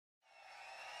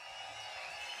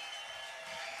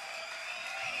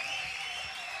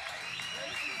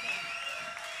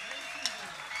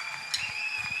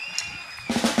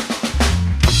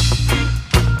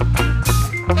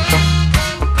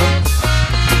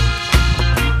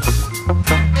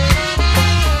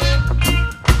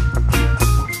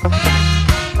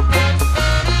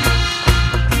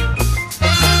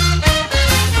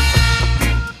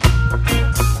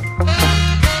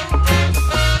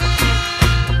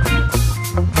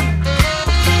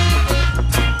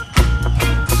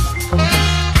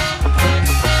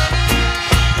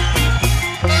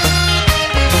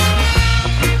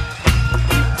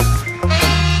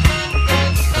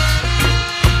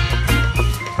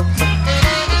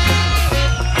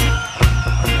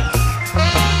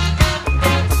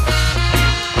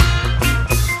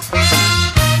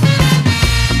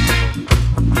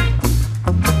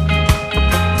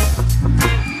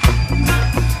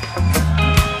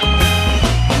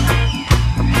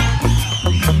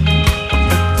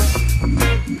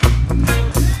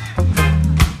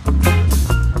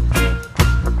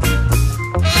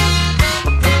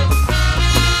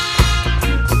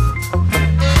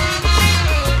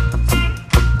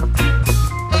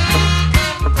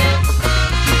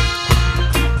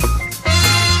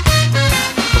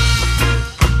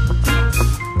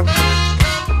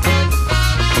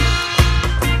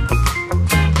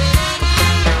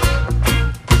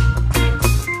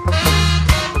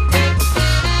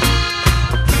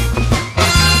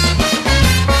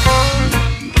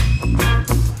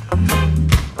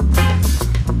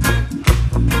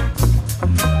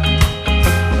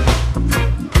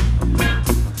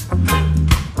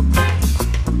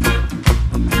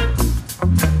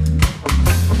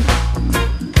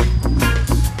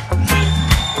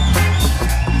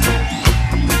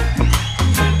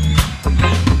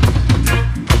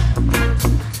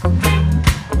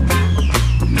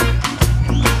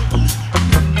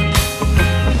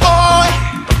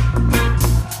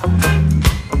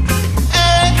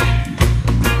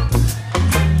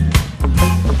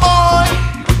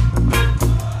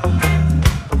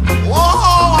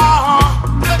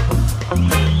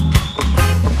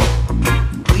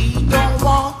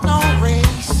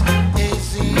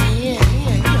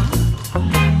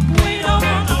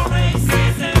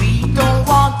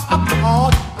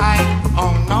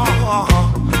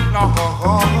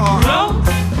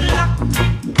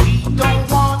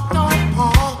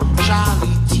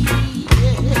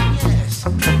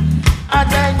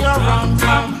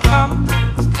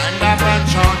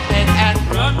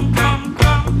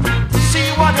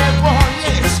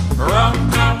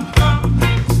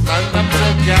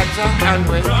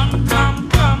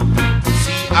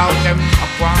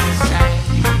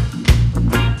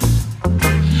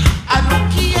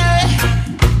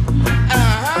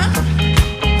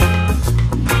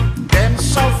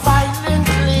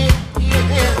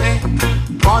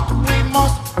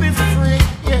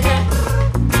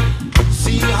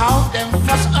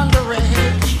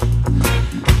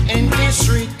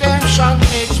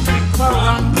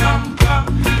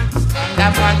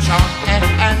and shout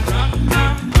and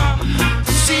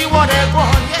see what they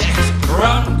want, yes.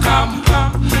 Run, come,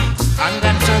 and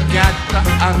them together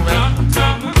and run,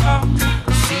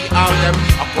 see how them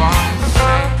upon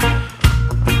say.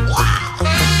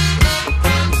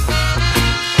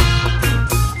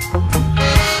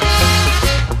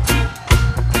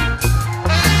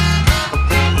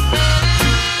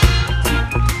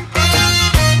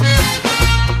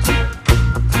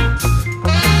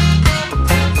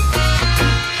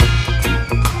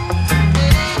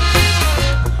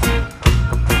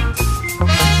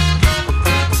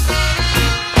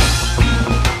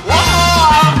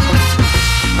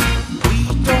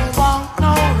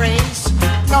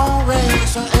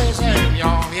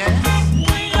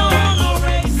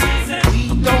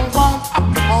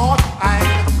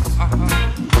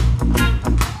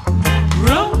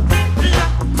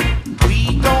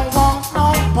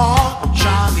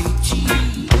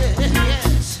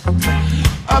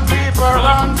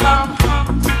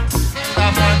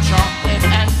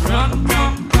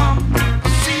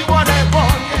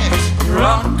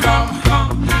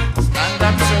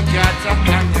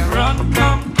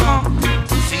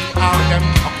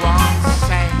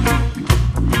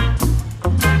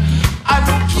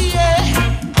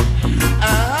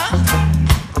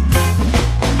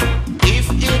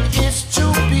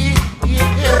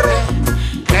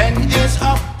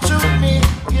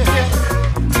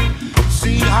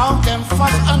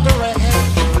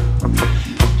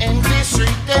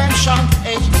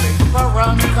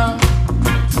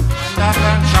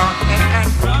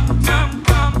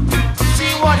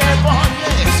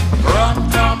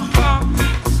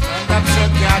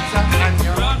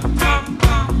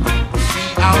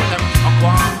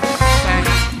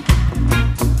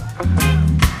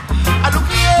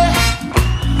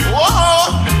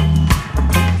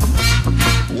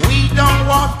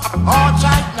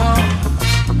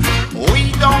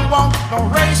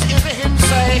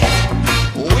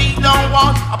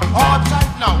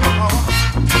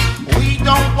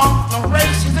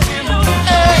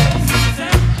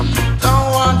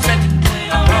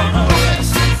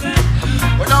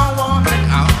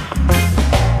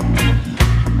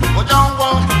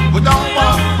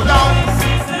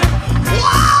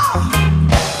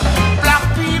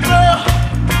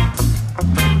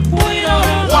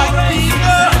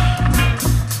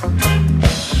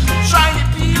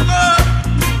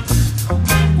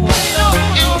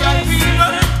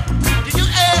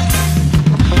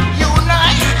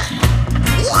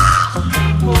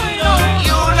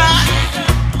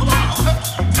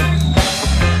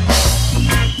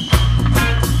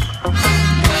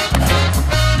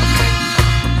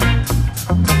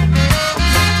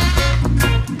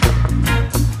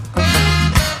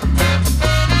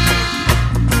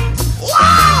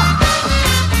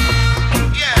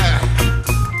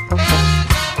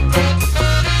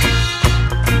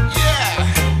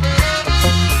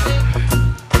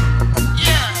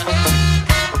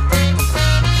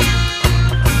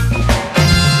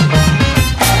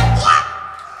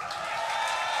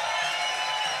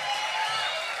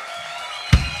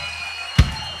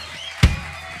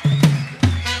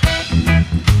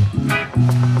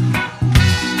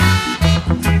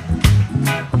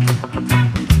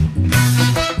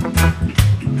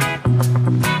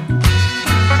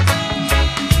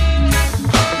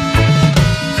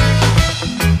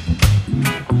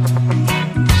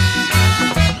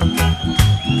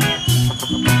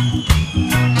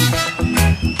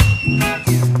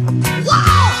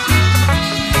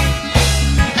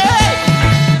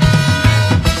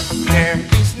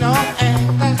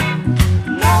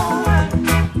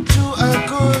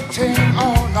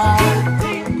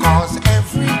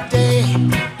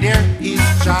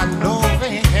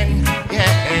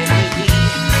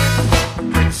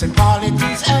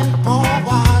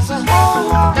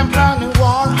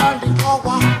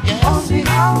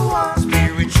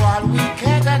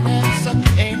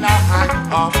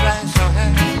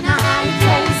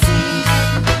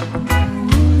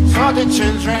 The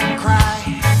children cry,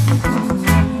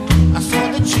 I saw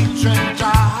the children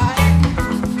die.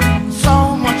 So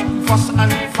much fuss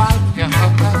and fight, yeah,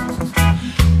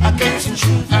 against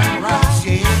truth and rights,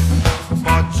 yeah.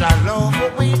 But I love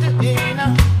what we did,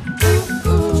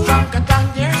 stronger than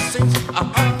their sins,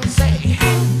 say.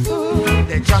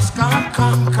 They just can't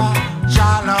conquer,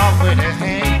 Jah love with a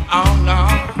hand, oh no.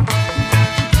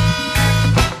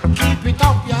 Keep it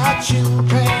up, your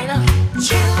children,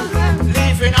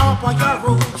 living up on your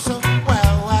roots,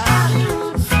 well,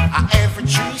 every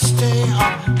tree stay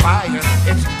on fire,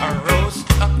 it's a roast.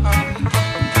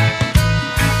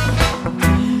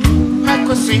 Make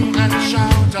us sing and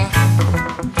shout,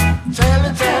 tell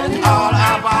it all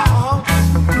about.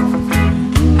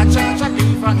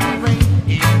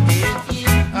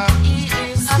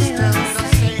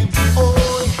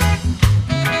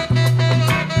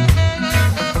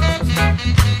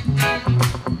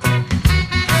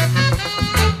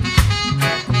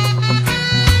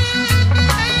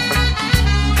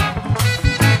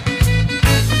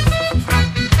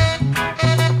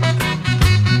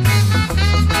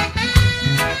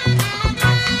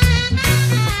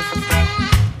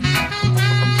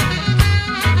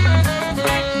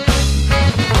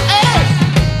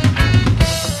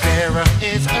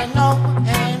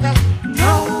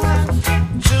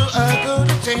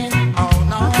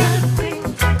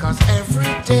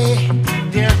 day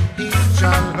there is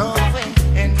your loving,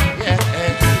 and yeah,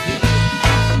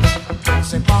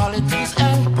 principalities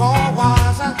and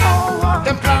powers,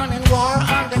 them planning war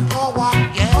and the power,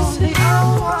 yes,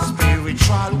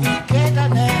 spiritual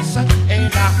wickedness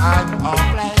in a high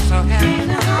place,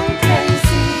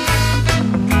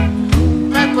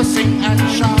 make we sing and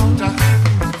shout,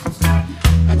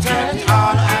 I tell it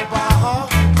all about,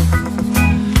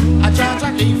 I just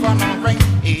leave on a ring.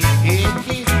 He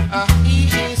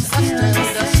is still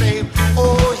the same.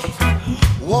 Oh,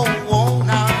 whoa, whoa,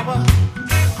 now.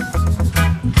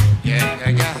 Yeah,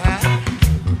 yeah.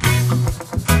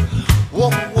 Whoa,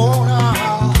 whoa,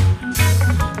 now.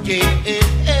 Yeah,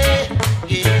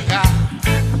 yeah.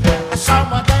 Some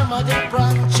of them are the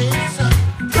branches.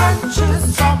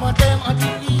 Some of them are the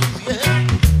leaves, yeah.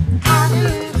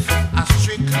 I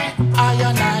strictly I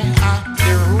and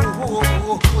the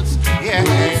roots, yeah.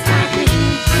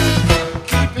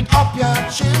 Up your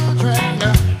children,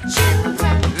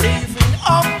 leaving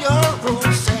up your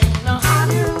roots,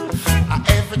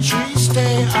 every tree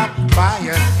stay up by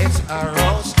its a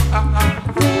rose.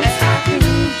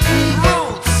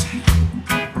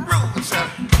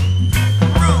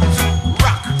 Roots,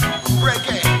 rock,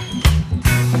 reggae.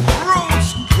 Roots,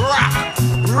 rock,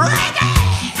 reggae.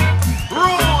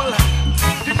 Rule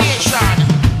the nation.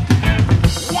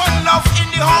 One love in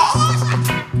the heart.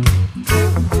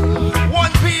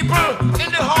 People in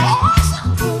the house,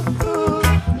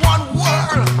 one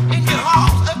world in the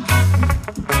house,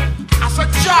 as a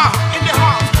job in the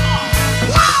house.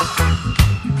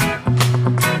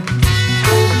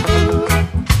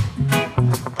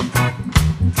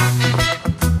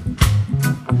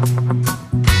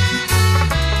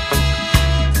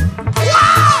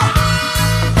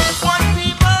 One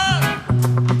people,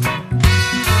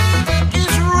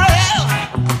 Israel.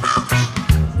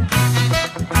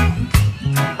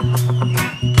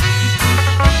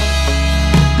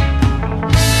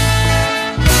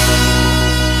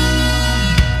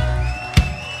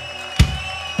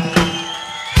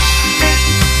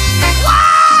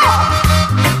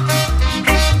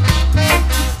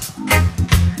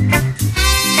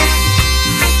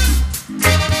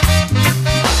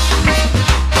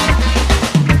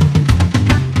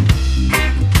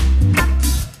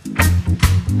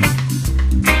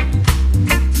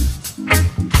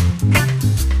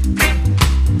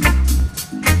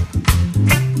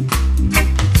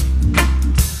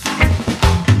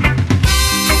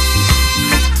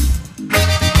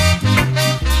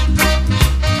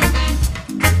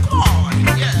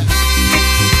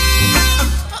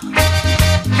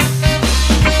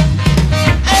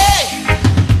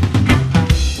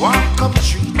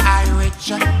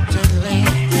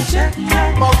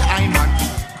 But I'm not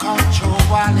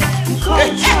controlling.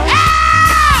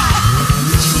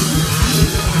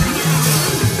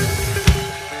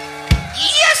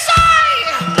 Yes, I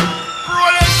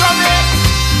rolling from it.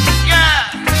 Yeah.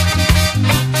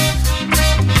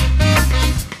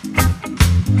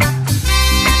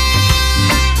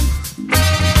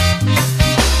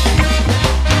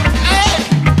 Hey.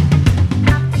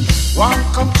 One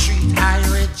country I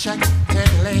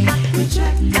rejectedly,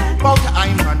 but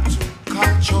I'm not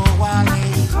controlling.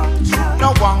 No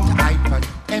one iPad,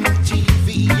 MTV,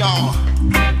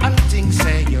 and things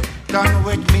say you're done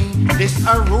with me. This a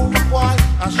rude boy,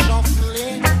 a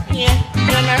shuffling,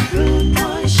 yeah, rude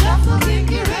boy shuffling,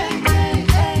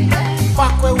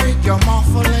 back way with your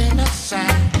muffling a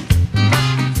sound.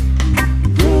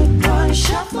 Rude boy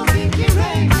shuffling,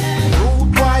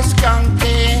 Rude boy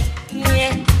skunky,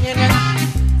 yeah.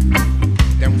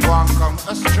 Them won't come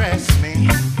to stress me.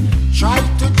 Try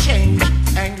to change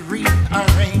and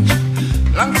rearrange.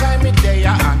 Long time me there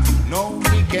and know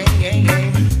the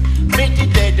game. Me the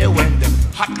day when them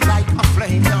hot like a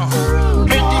flame. No.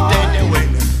 Me the day when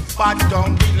them bad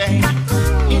down the lane.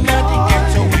 In the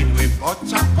ghetto we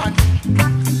butt up and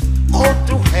go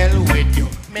to hell with you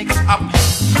mix up.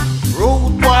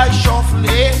 Rude boy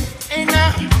shuffling in a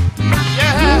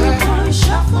yeah. Rude boy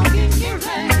shuffling,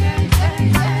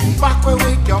 back way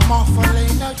with your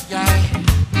muffling, yeah.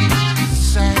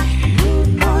 Say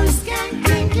rude boy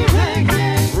skanking,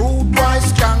 rude boy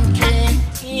skanking,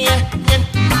 yeah.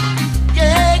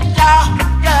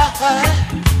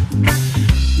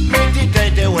 Make the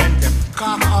day when them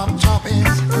cock up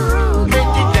toppings.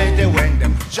 Make the day when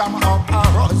them jam up a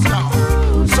rose now.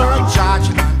 Sir George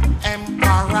and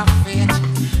Emperor Fate.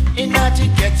 In that to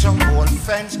get some old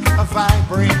fence a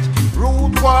vibrate.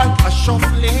 Rude boy a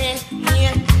shuffling,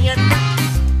 yeah.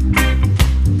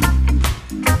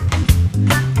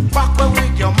 Back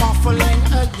with your muffling,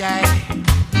 yeah.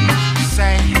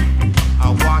 Say, I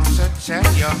want to tell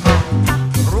you,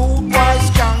 rude boys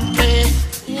can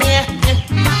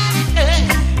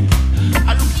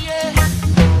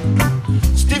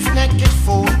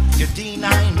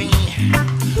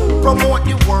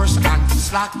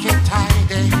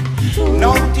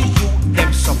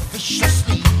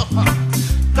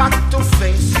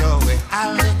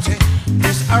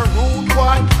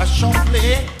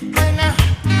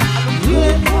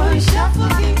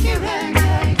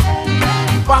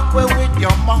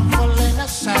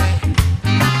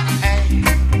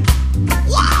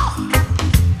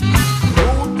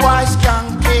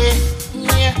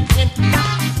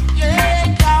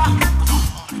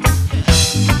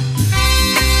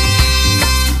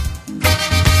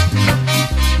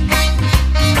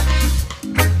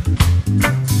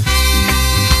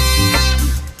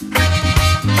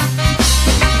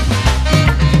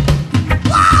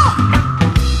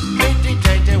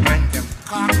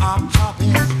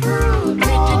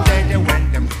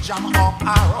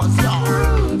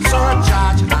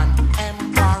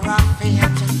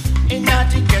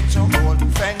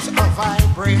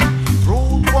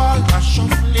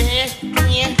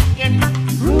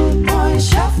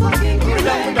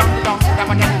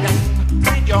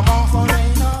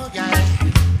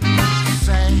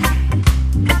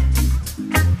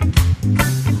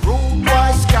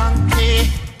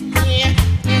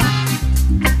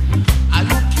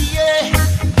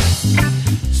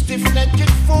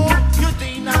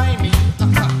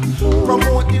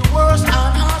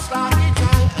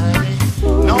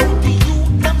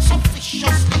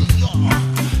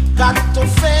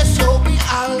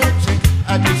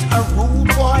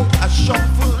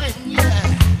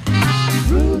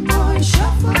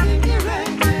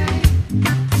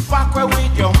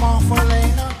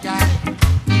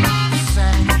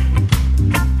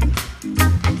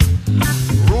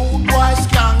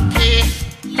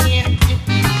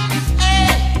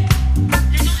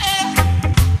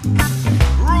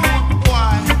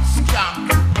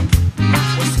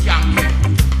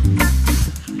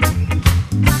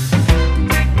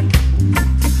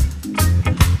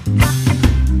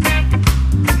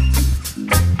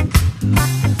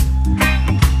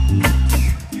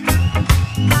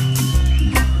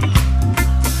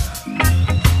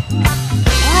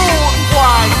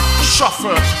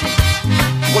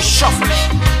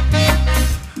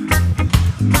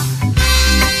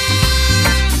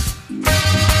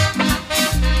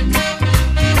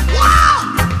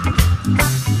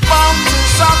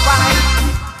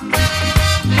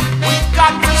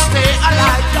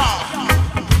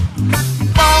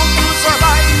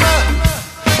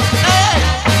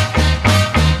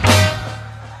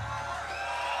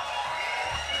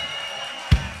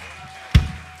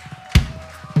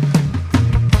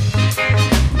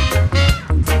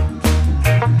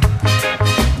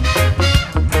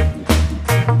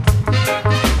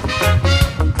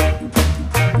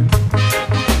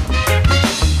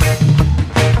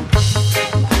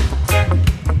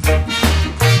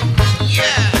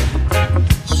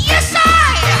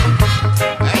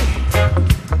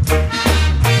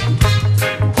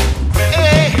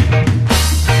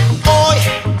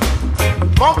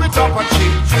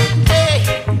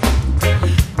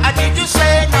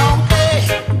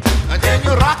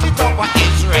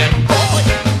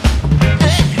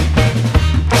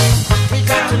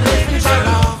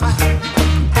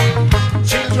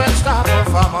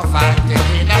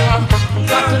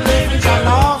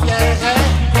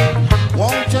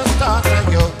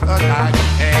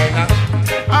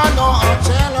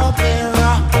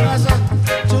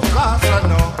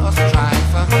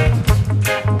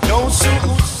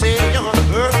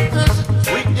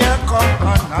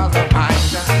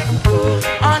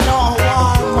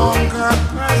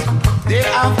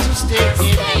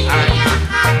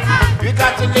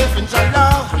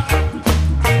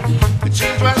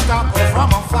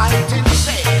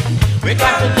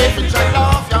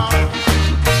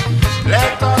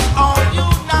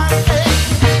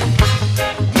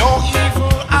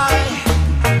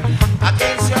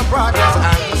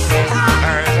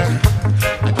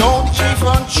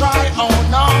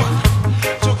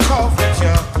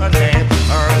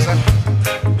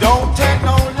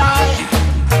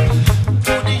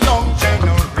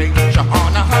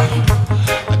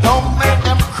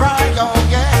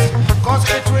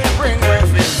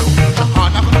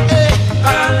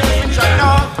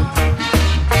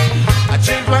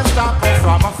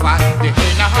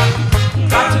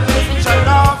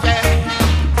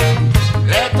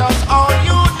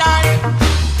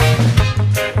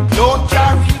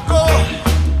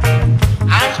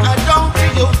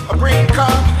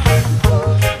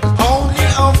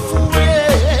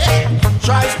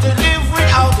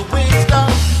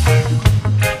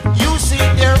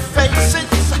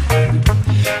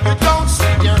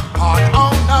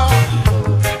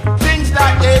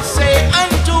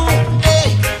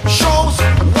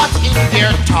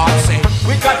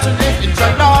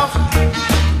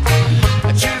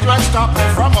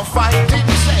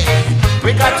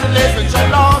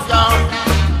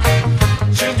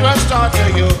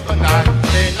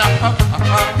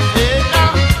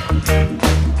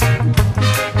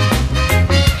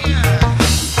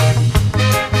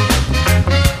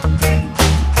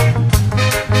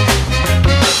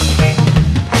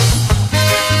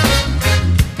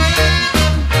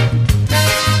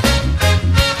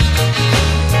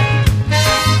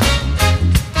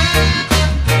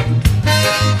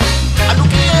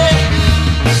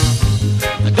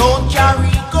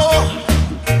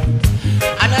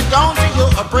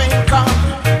Don't you bring come,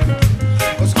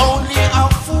 'cause only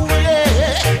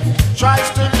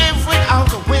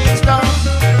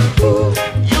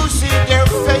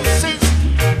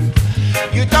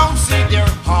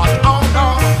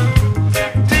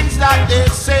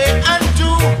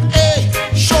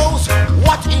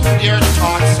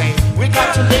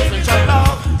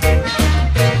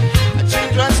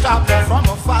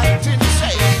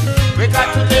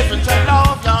children to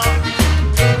love you.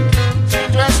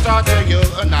 Children start to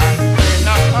unite.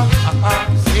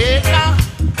 Say now,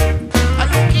 I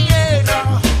look here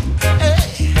now. Hey,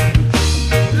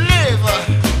 live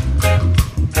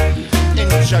in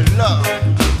your love.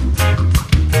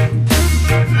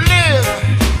 Live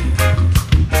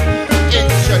in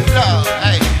your love.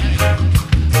 Hey,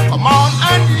 come on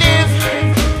and live.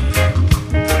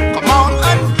 Come on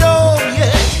and love,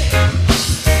 yeah.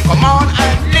 Come on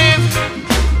and live.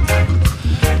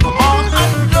 Come on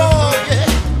and love, yeah.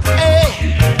 Hey,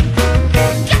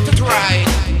 get it right.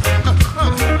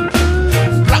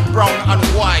 Black, brown, and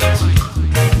white.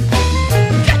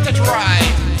 Get it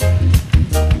right.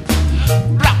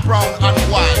 Black, brown, and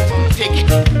white. Take it.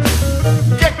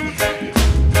 Get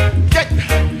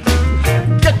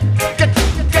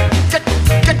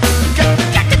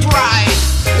it right.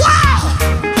 Wow.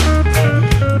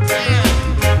 Yeah.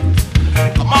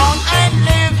 Come on and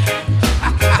live.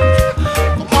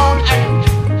 Come on and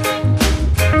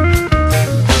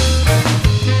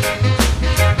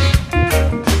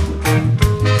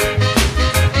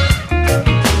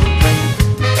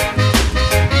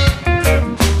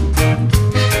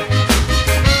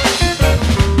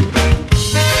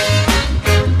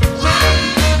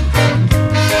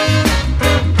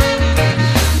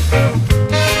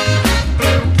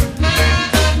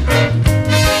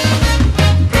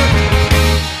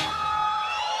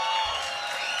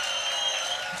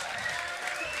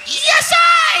yes,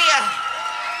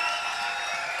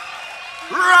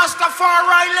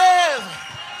 Rastafari live.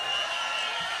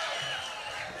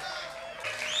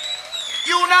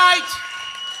 Unite.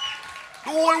 The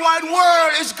whole wide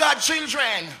world is God's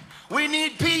children. We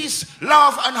need peace,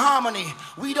 love, and harmony.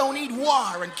 We don't need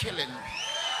war and killing.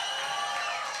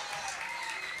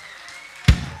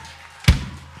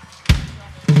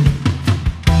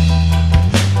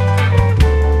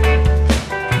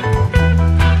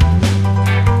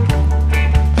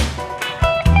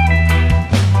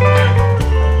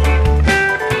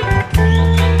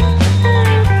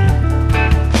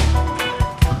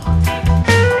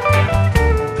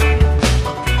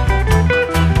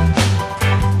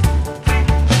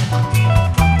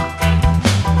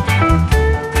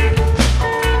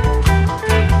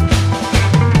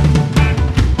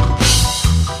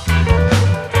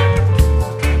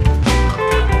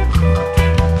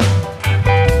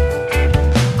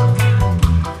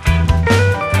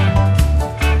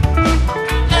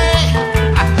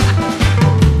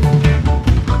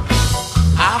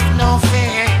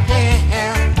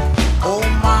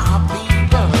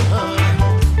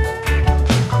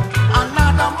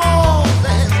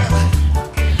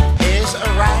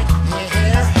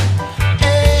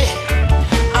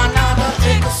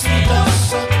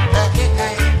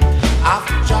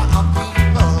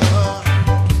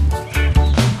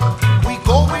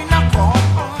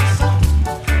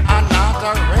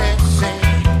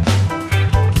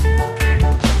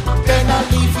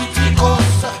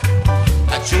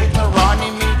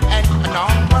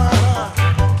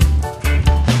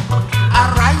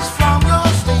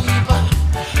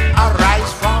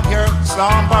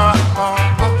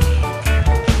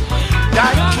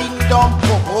 Thy kingdom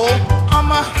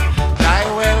come, thy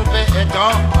will be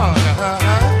done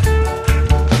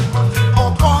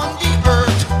upon the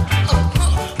earth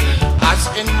as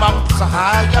in Mount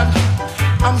Zion.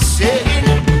 I'm saying,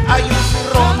 I used to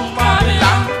run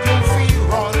Babylon, you feel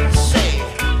run, say,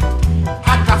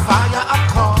 at the fire I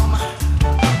come,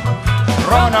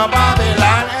 run a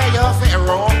Babylon, and you feel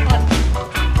run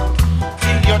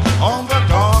till you're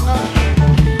overdone.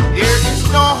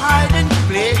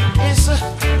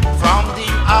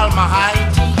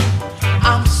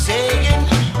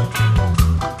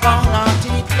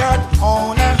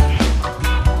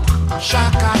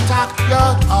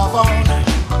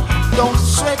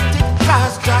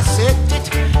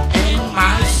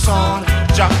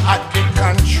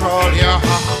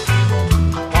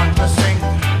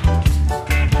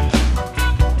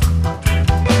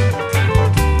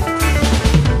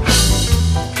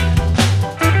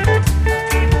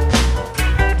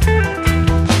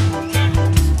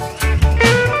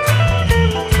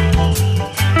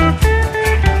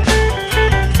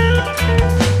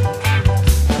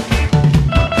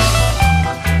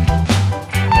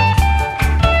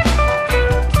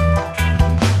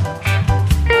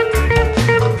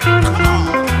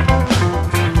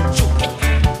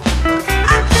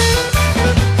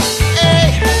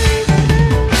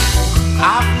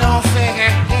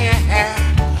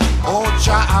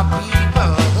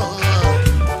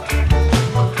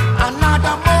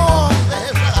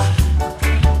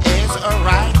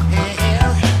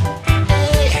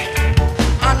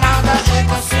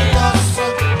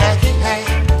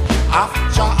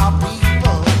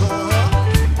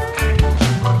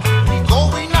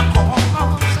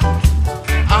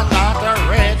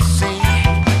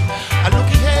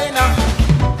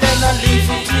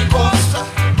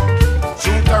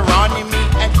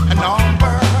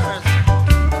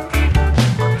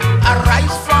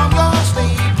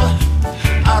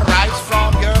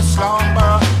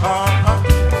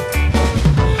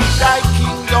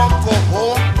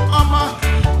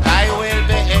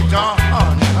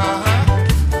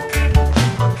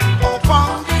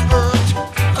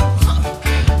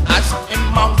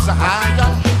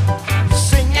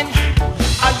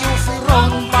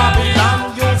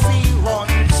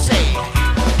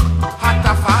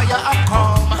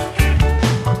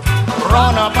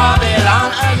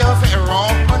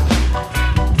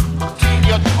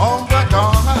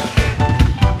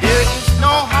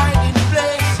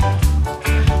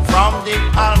 the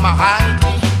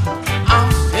Almighty, I'm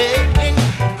saying,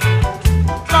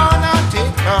 gonna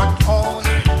take your own.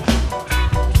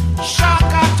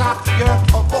 Shock attack your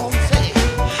opponent.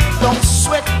 Don't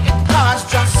sweat it, cause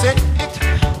just set it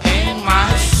in my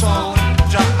soul.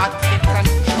 Just at the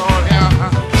control,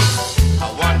 yeah. I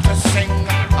want to sing,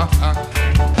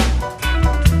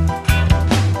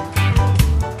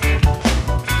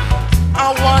 I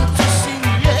want to sing,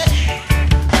 yeah.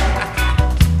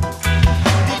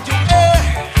 Did you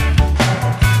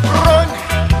run,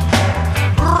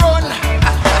 run,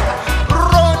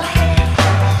 run,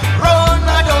 run,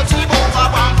 I don't see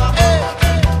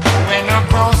when I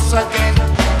cross again,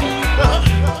 people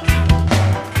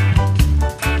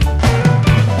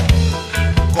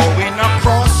going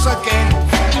across again,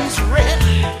 Israel.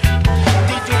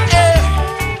 Did you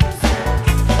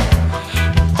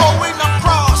going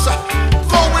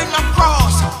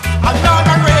across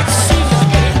another Red Sea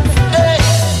again?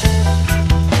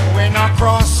 When I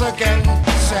cross again,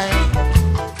 say.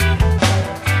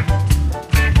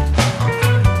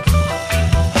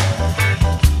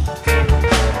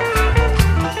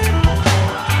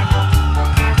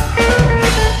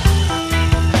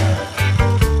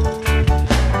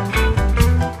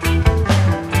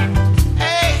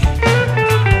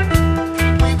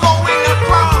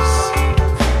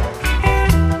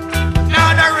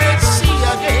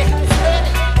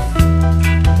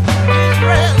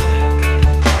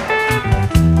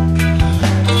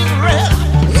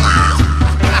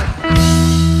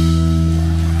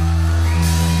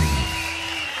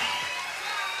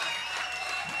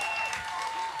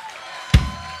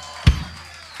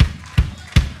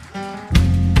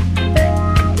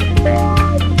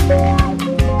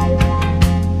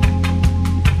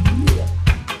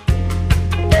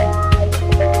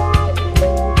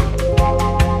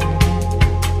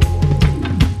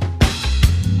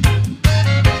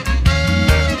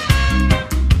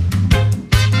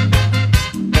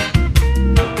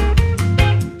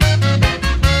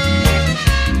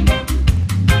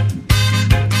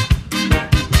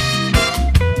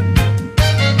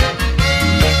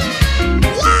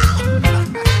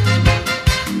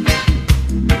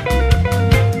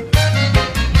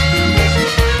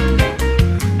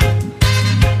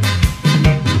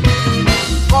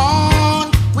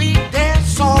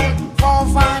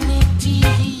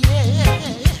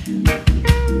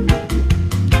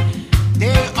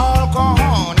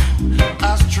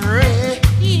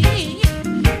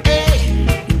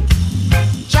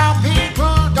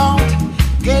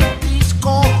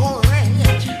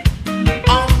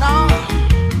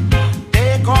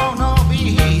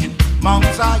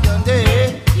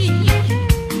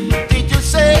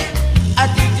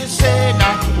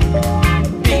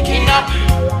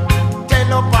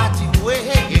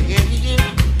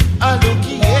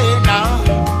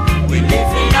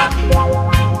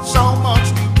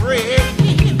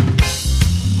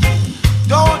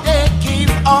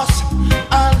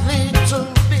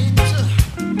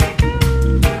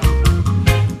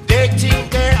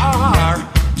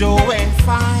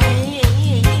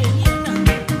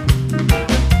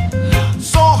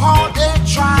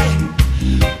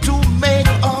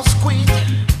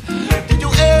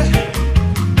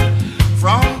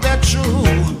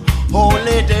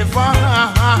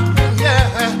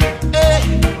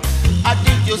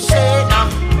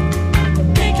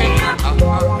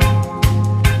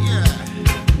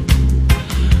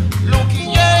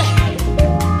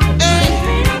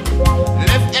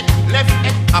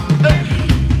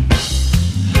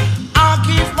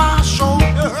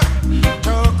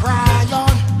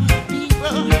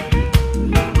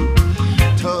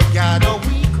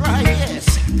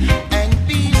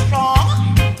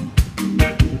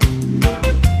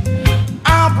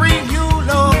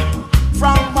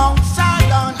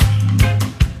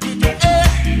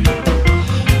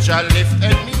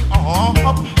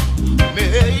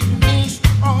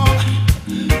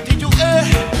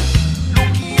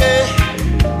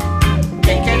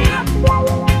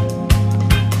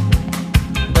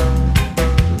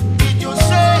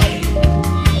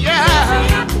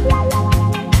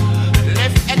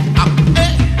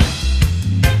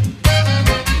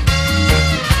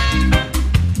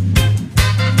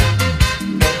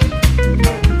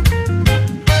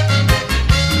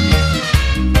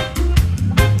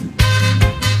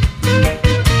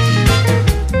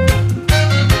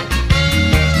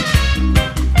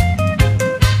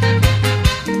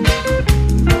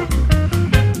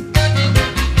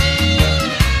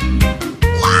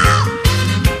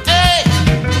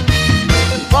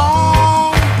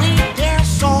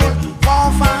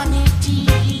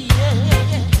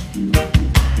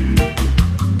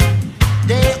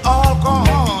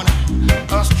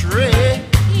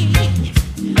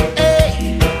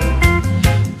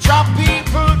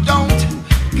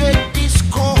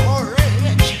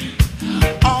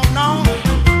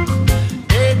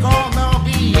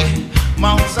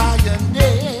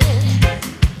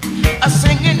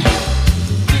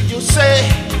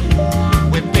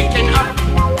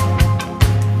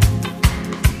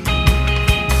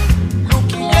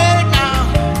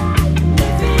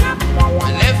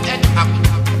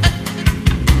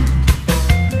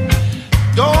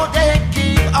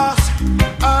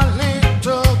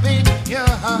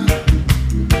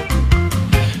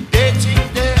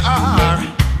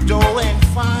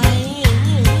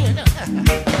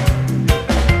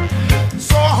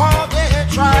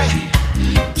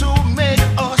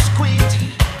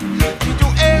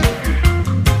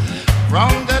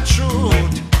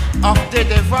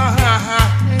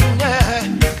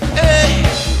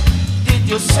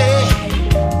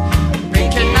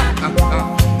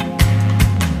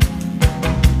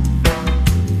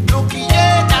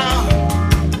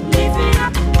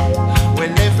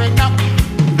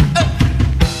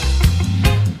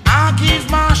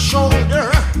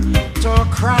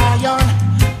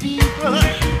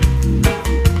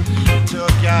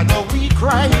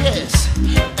 cry, yes,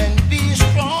 and be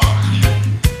strong.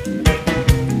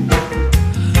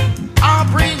 I'll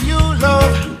bring you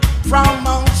love from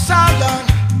Mount Zion.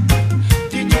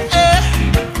 Did you hear?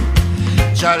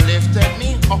 Jah lifted me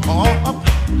up,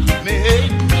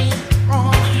 made me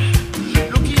strong.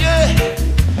 Look here,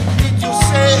 did you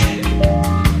say?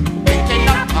 Picking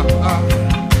up,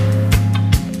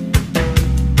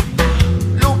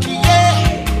 look here,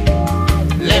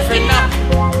 lifting up.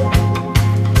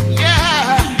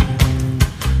 Yeah,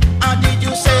 did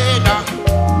you say now?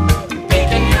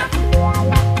 Picking up.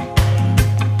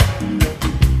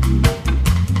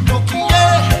 Look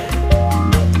here,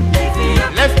 lift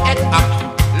it up,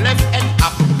 lift it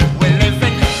up. We're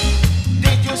living.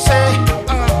 Did you say?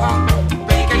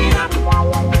 Picking up.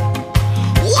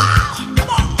 Wow,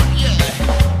 come on, yeah.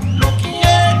 Look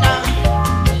here now,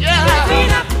 yeah.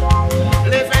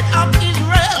 Lift it up,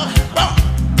 Israel.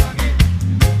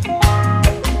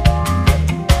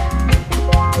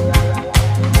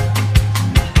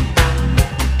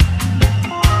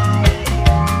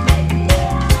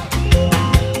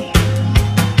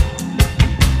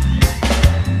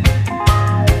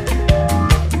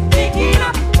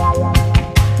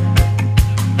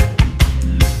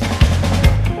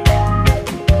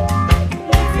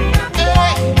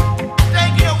 Hey,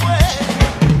 take it away.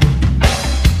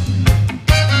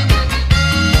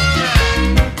 Yeah,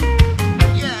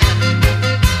 yeah.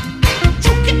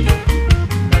 Choke it.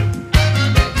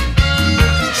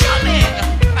 Shut it.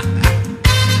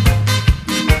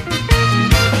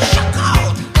 Shock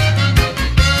out.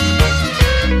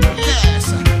 Yes.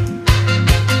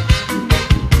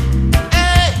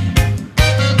 Hey,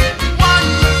 1,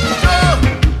 2.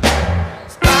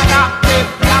 Stand up, flip,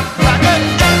 flop, flop,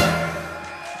 hey.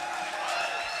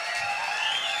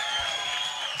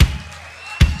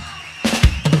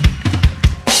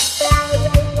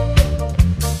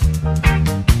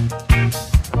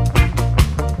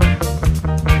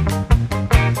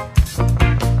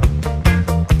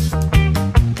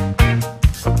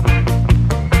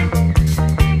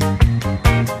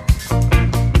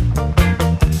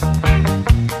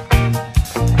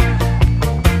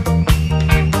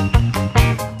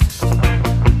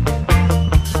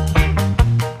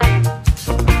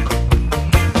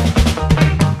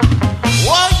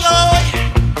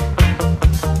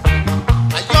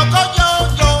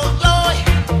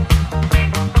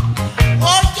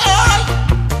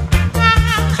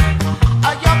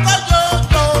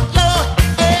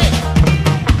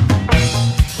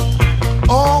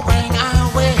 Oh, when I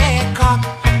wake up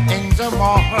in the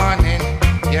morning,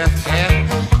 yes,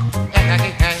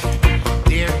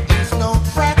 there is no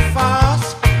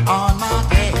breakfast on my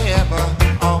table.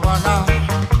 Oh, no.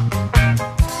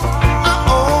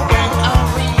 Oh, when I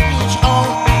reach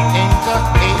home in the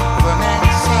evening,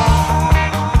 say,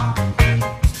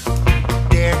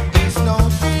 there is no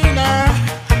dinner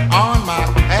on my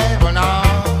table now.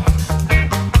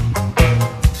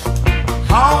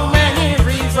 How many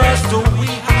rivers do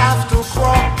we have to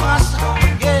cross?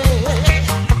 Yeah,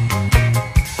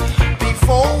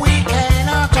 before we can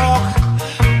talk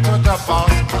to the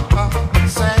boss.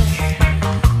 Say,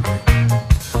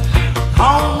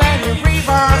 how many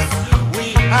rivers we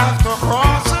have to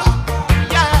cross?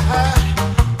 Yeah,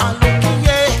 I'm looking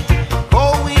yeah,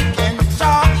 oh we can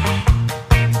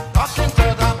talking to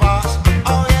the boss.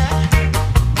 Oh yeah,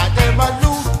 I never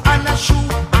lose and I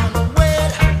shoot and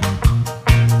wait.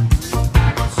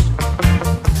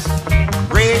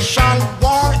 Racial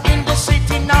war in the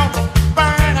city now,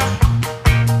 burn.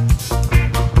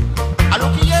 I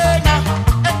look here now,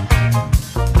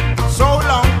 so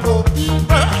long poor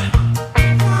people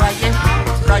crying,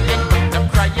 crying, they're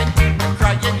crying, they're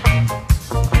crying.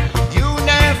 You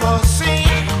never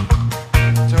seem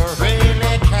to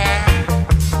really care.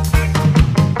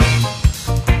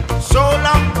 So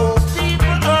long poor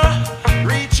people are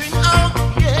reaching out,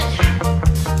 yeah,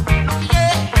 look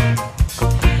yeah.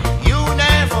 You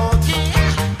never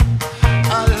give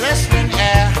a listening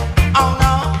ear, oh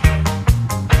no.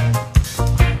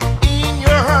 In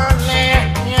your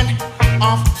land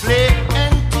of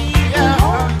plenty,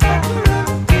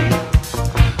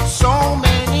 so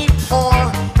many poor,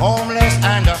 homeless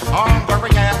and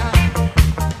hungry,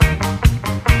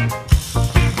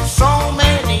 so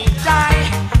many die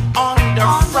on the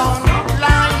front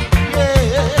line,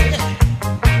 yeah.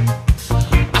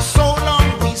 So long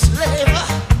we slave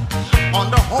on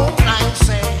the homeland,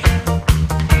 say,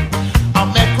 I'll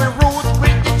make we root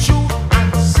with the truth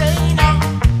and say now.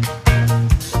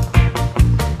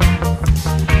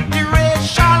 The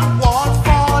racial wall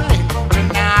falling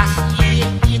tonight, yeah.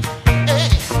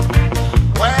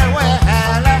 Well,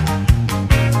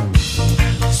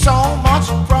 so much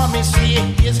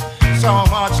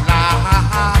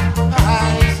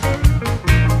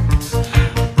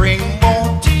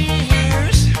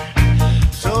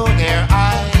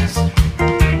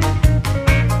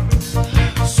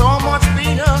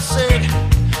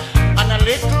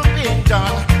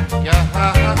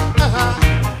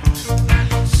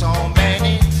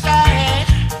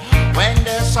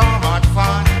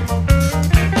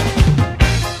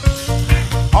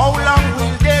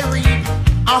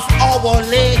our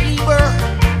labor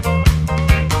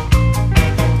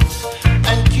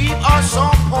and keep us so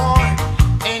poor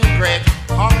in great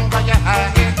hunger.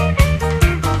 Yeah.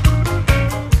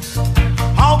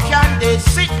 How can they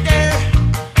sit there,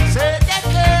 say they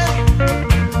care,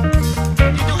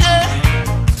 you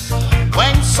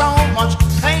when so much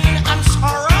pain and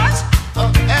sorrows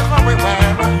are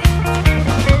everywhere?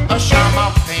 A sham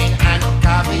of pain and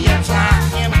caveat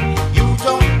time. You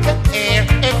don't care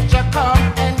if you come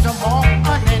in the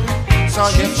morning.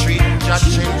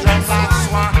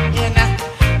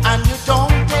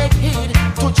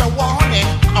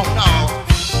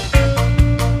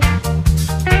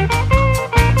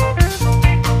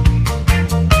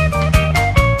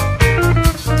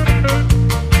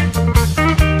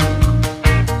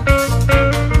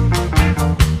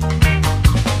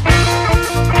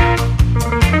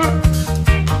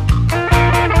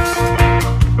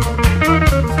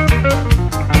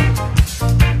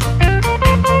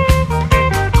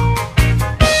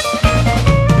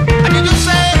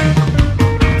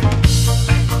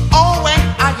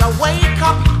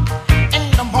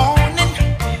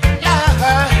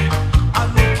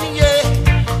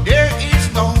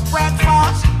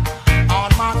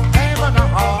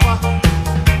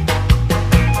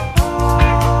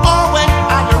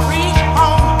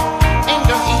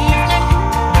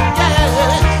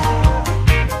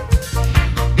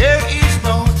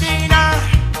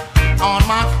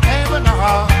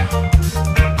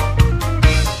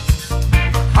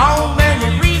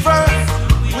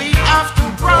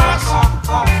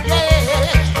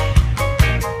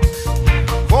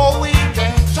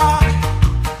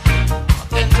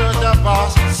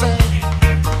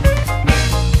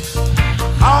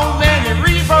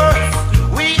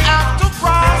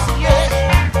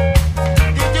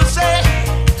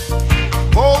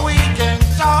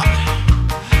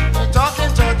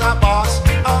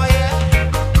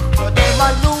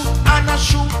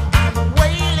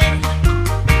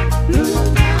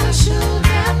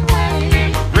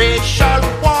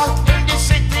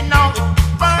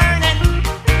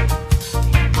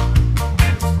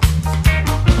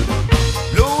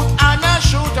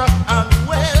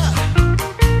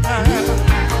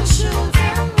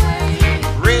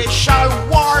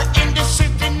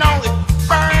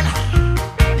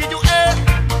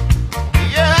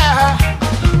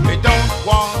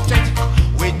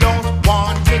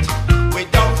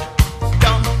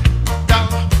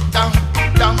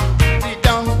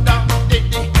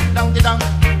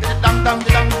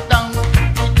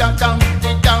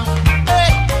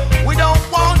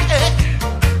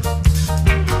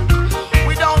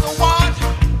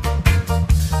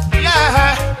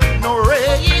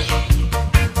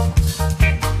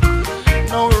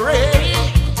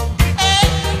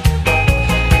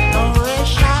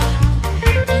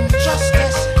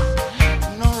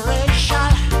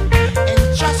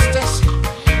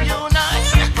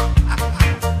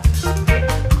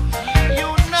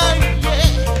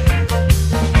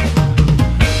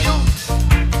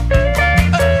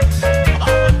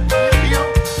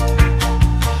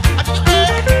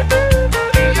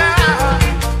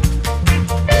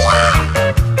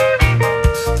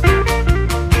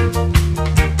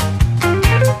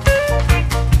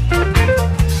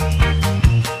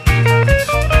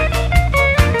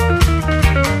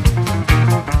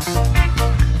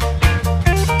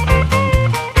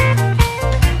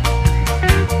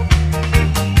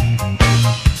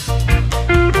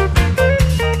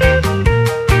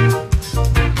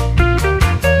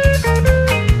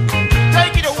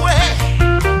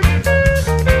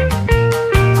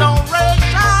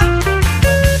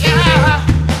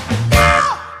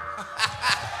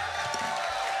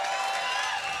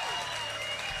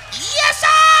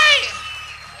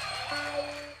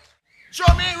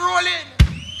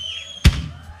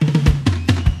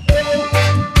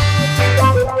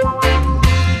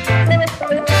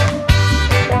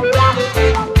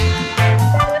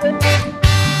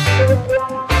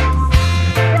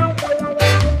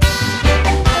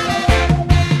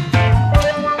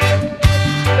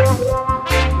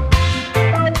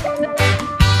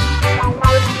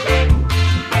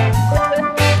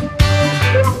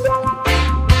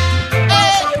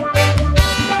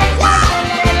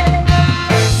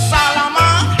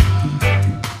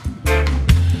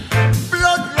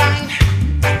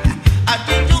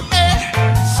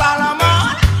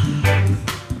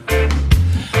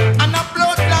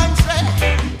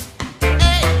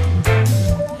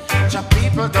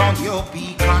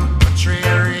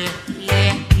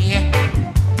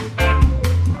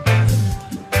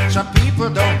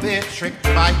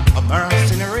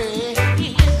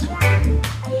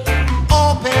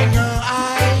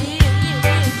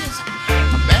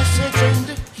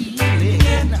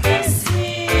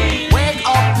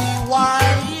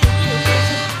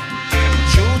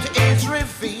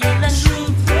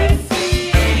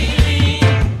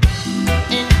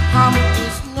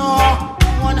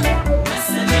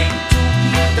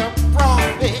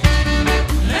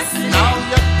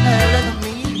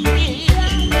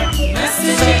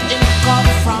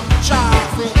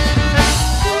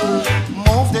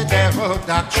 devil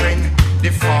doctrine, the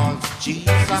false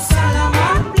Jesus.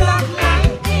 Solomon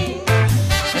bloodline king.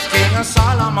 The king of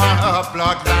Solomon, a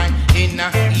bloodline in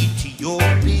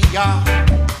Ethiopia.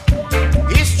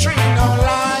 History no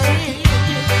lie.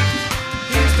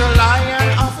 He's the Lion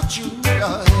of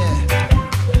Judah.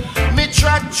 Yeah. Me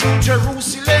trek through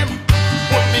Jerusalem,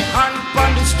 put me hand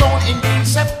on the stone in the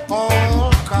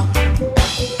sepulchre.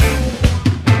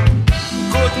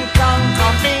 Couldn't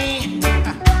conquer me.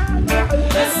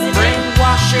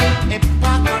 Brainwashing,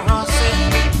 hypocrisy.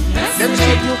 Them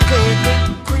educated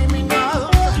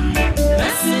criminals.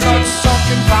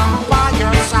 Blood-sucking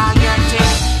vampire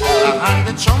scientists. And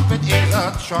the trumpet is a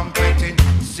trumpeting.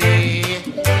 See,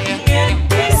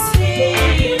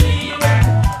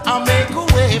 I'll make a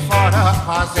way for the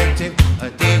positive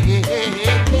day.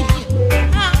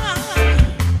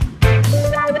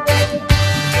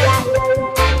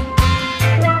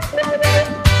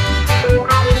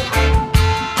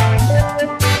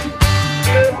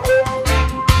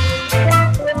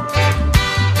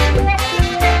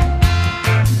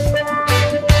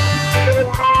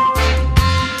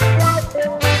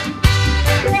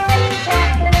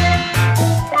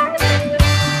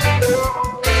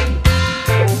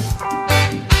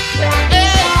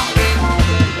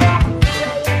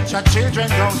 Children,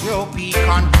 don't you be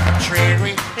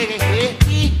contrary.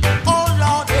 Oh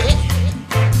Lord,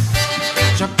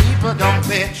 your people don't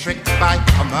be tricked by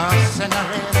a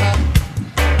mercenaries.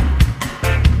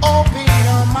 Open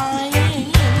your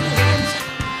minds.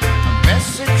 A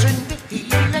message in the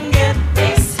healing. Get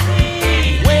this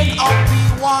healing. Wake up, be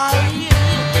wise.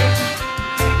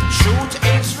 Truth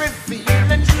is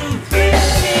revealing. Truth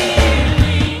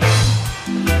revealing.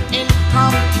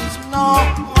 Income is not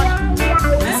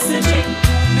Messaging.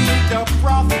 be the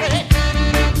prophet.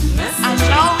 And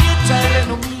now you're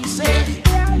telling me, say,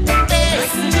 hey,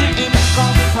 it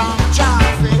come from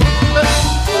Japheth.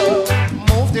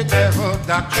 Move the devil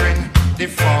doctrine, the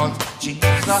false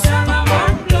Jesus.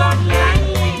 Solomon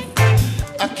bloodline.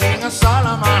 A king of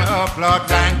Solomon, a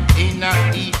bloodline in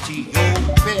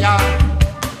Ethiopia.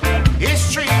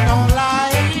 History no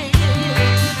lie.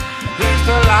 He's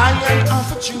the Lion of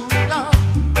Judah.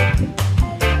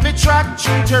 Me track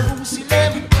through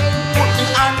Jerusalem, put me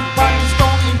hand on the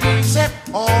stone in the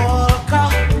sepulchre.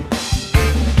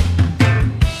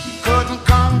 Couldn't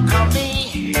conquer me.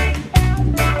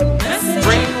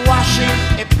 Brainwashing,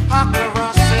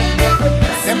 hypocrisy.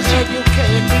 Them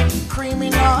educated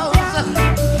criminals.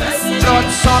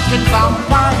 Blood-sucking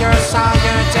vampire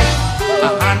scientists.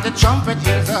 And the trumpet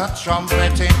is a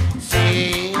trumpeting.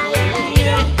 See,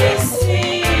 Get this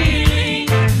healing.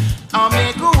 I'll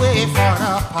make a way for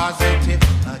a positive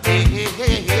day.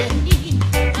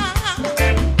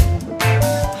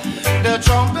 The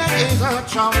trumpet is a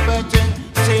trumpeting.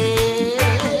 Say,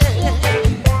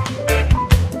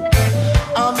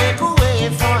 I'll make a way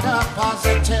for the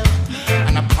positive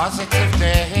and a positive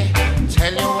day.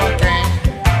 Tell you again,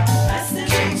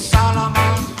 King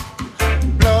Solomon,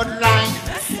 bloodline,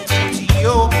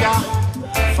 Ethiopia,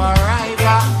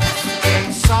 forever.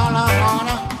 King Solomon,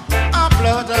 a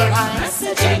bloodline,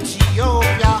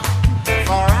 Ethiopia,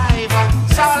 forever.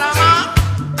 Solomon,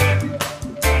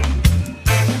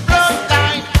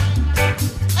 bloodline,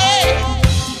 hey,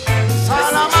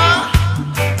 Solomon,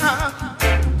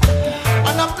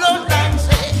 and the bloodline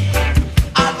say,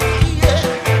 hallelujah.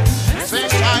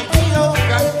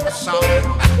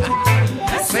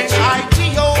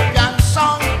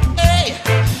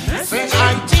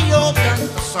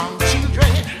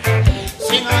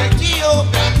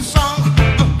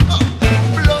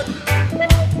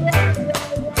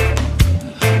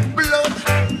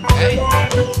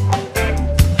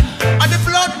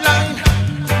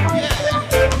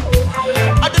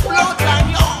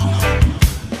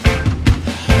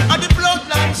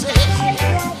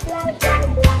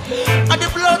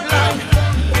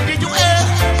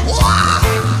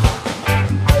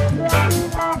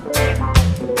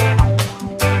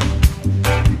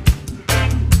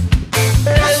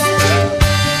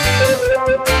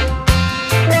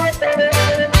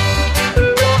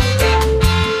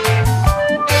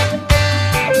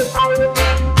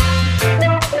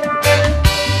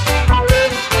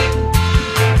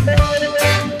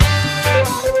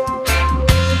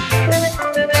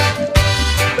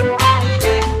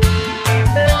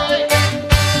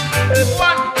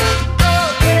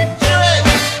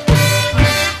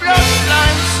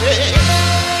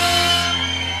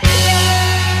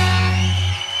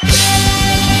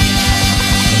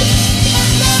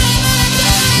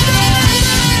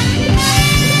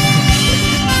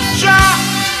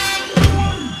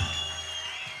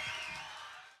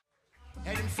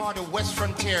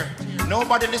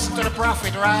 Nobody listened to the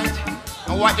prophet, right?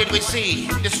 And what did we see?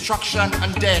 Destruction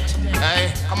and death.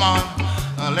 Hey, come on,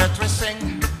 let us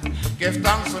sing, give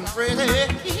thanks and praise. Hey,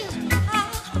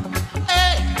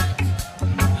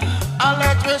 and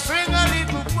let us sing a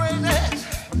little praises.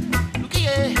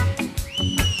 Yeah,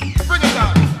 bring it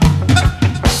on.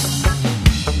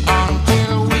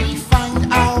 Until we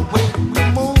find our way, we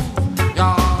move.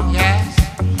 Yes,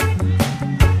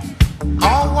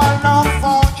 our love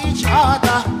for each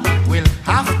other will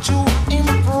have to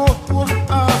improve.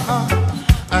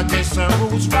 This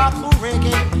roots rock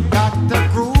reggae got the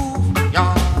groove,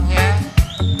 yeah.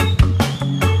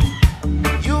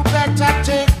 You better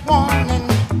take warning,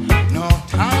 no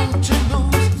time to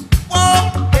lose.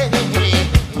 Whoa, hey,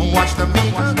 hey. Watch the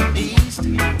Middle East.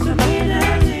 The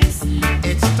Middle East.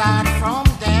 It start from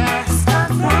there. Start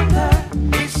from there.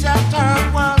 It's a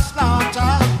third world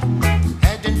slaughter,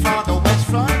 heading for the west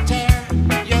frontier,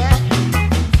 yeah.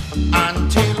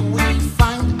 Until we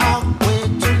find our way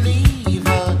to leave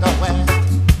the west.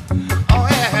 Oh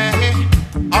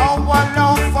yeah, our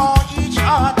love for each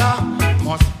other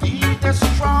must be the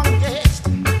strongest.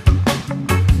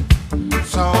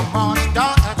 So much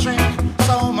doctrine,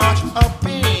 so much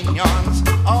opinions.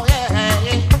 Oh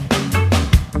yeah,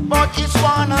 but it's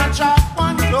one job,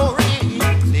 one glory,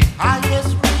 the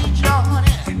highest region.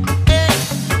 Hey,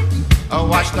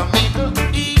 watch the Middle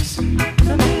East.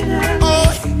 The Middle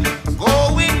Oh,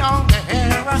 going on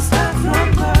there. Start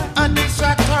from there. And this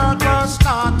a third world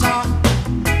starter,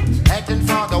 heading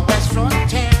for the west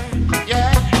frontier.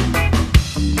 Yeah.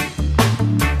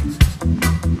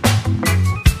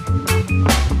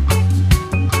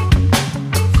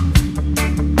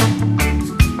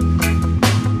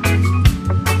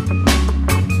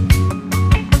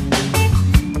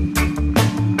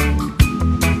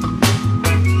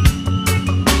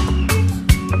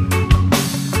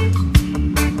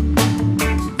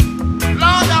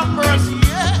 Lord have mercy,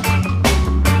 yeah.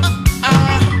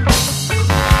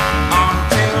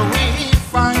 Until we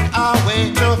find our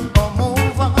way to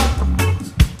move on.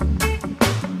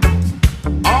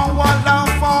 Our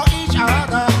love for each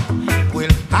other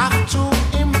will have to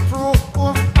improve.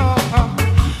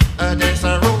 There's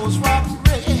a rose rock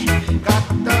ray, got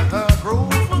the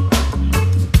groove.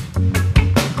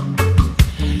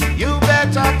 You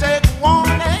better take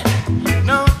warning,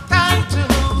 no time to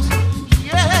lose.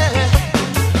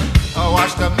 Yeah,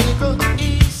 watch the Middle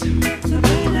East. The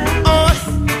Middle Oh,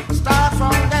 start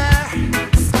from there.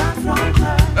 Start from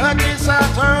there. This a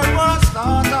third world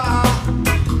slaughter,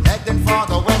 heading for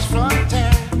the west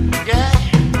frontier. Yeah,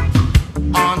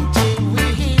 until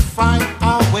we find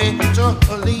our way to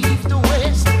leave the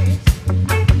west.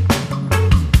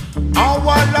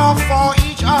 Our love for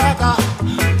each other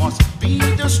must be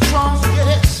the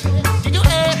strongest. Did you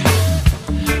hear?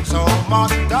 So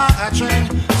much doctrine,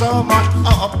 so much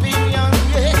opinion,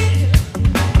 yeah.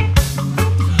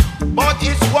 But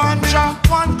it's one job,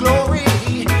 one glory,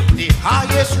 the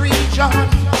highest region.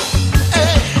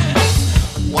 Hey,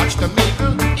 watch the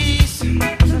Middle East. The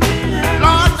Middle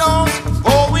Lord knows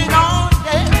going on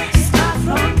there. Start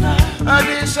from there.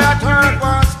 This a third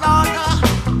world slaughter,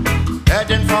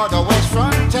 heading for the west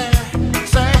frontier.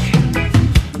 Say,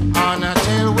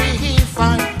 until we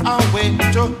find our way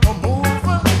to move.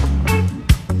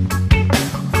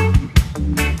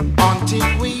 Until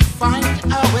we find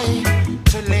our way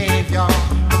to live, y'all.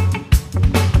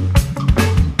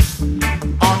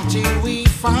 Until we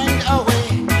find a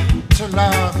way to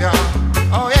love, y'all.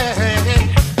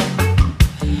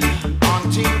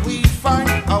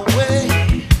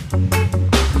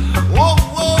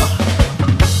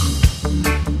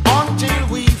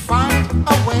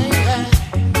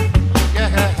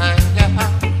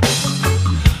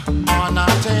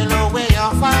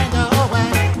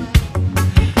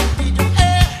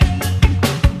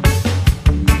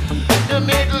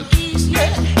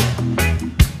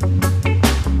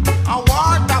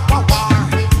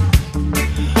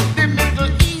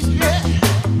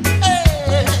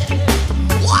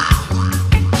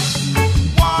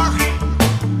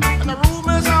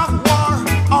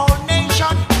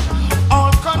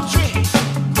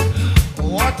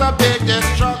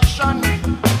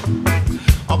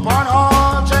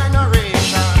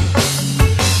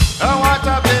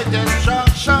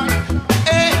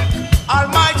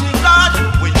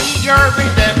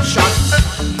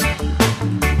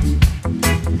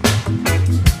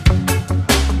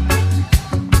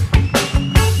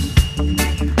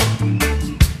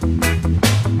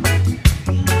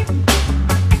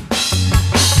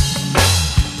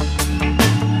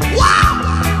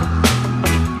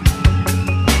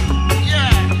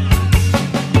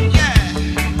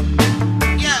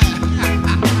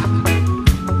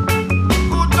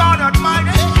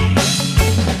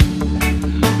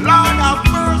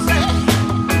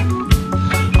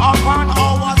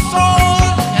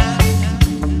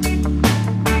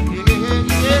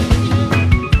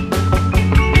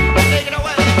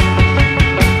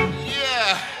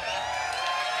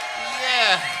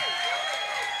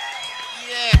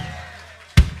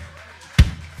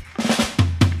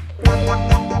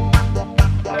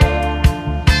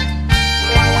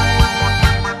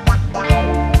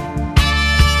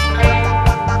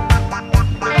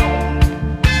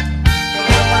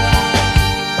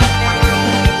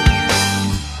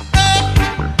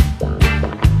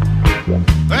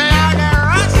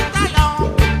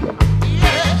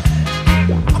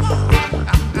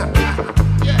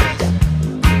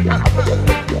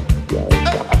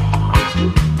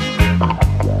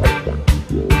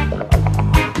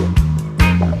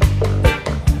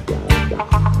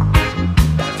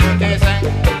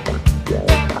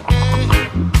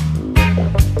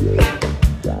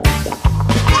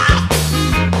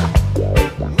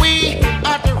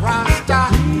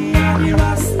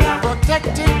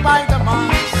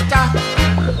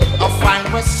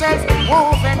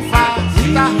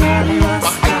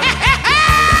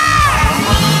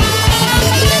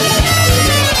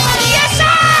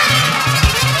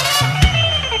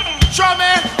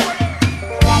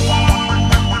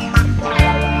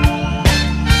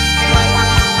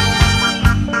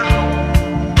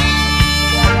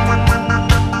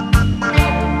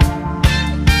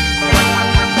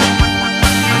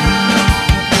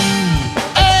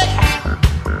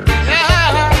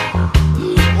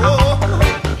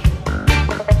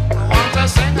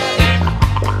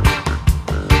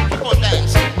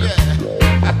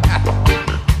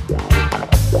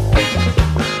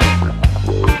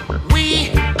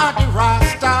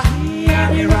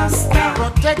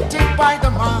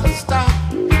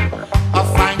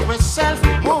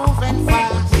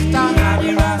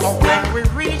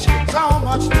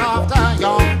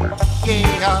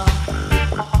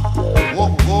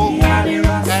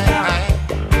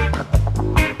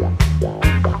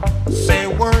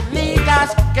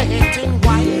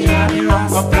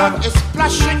 blood is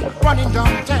splashing, running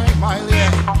down 10 Mile,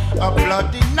 yeah. A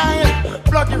bloody Nile,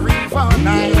 bloody river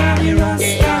Nile,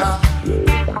 yeah.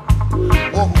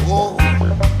 Oh, oh,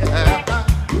 yeah.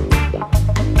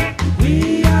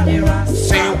 We are the Rasta.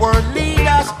 Say world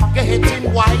leaders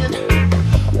getting wild.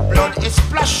 Blood is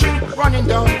splashing, running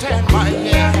down 10 Mile,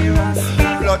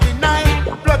 yeah. Bloody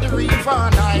Nile, bloody river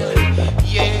Nile,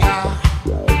 yeah.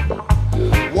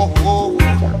 Whoa, whoa,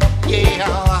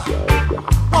 yeah.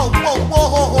 Whoa,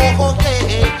 whoa, whoa,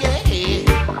 yeah, yeah.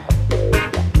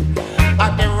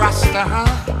 At the Rasta,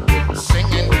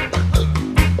 singing.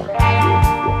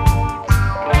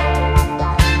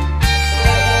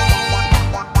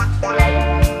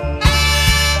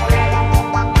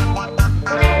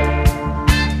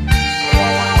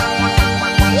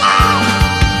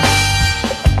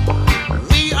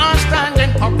 We are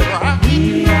standing upright.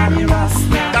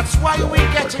 That's why we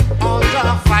getting all the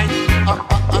fight.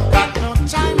 Got no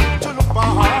time to look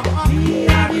back.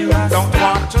 Don't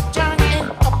want to turn in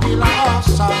a pillar or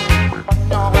song.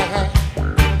 No way.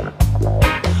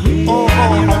 Oh,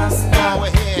 no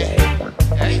way.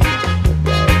 Hey.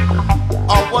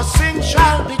 Our sin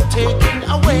shall be taken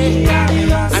away,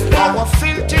 and our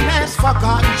filthiness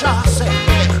forgotten. Just say,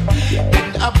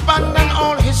 and abandon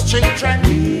all his children.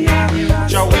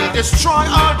 Jah will destroy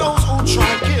all those who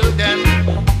try to kill them.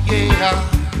 Yeah.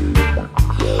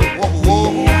 Whoa,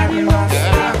 whoa.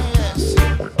 Yeah, yes.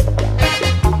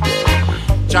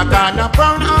 Jah gonna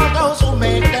burn all those who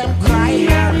make them cry.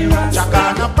 Jah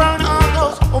gonna burn all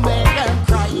those who make them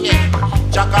cry.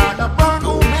 Yeah. Jah gonna burn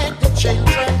who make the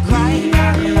children cry.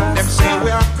 Them say we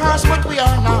are cursed, but we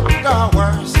are not the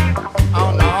worst.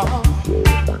 Oh no.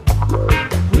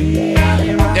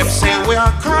 Them say we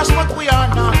are cursed, but we are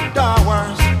not the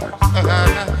worst.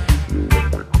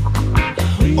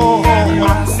 Oh,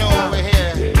 no, we're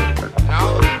here. No.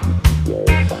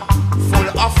 Full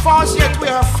of faults, yet we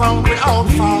are found without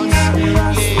faults.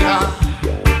 Yeah.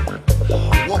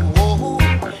 Whoa, whoa,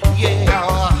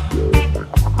 yeah.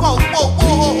 Whoa, whoa,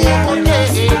 whoa, yeah,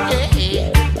 yeah.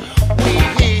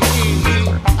 We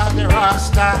are the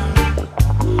Rasta.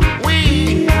 We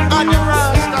are the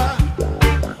Rasta.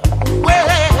 We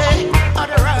are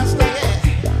the Rasta, yeah.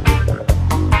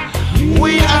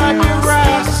 We are the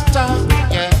Rasta.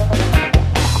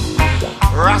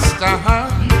 Rasta,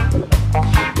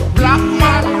 black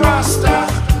man Rasta,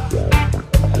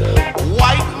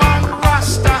 white man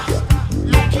Rasta,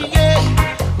 look here,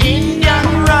 Indian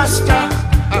Rasta,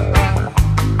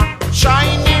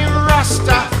 Chinese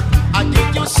Rasta, and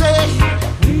did you say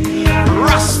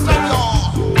Rasta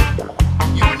law,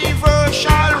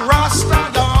 universal Rasta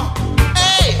law,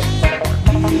 hey,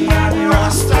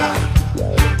 Rasta,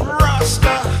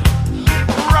 Rasta,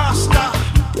 Rasta,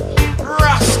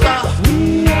 Rasta.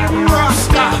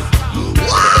 Rasta.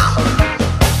 Wow.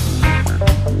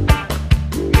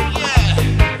 Yeah.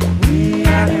 We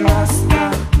are the Rasta.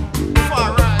 Far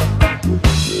right.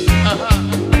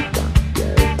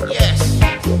 Yes.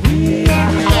 We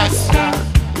are the Yes. Rasta.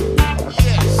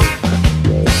 Yes.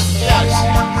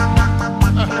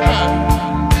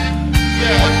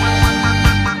 Yes.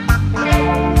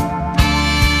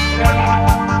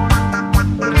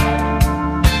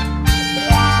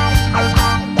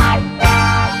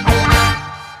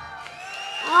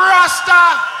 Rasta.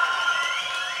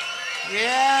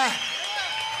 Yeah.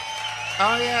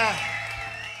 Oh yeah.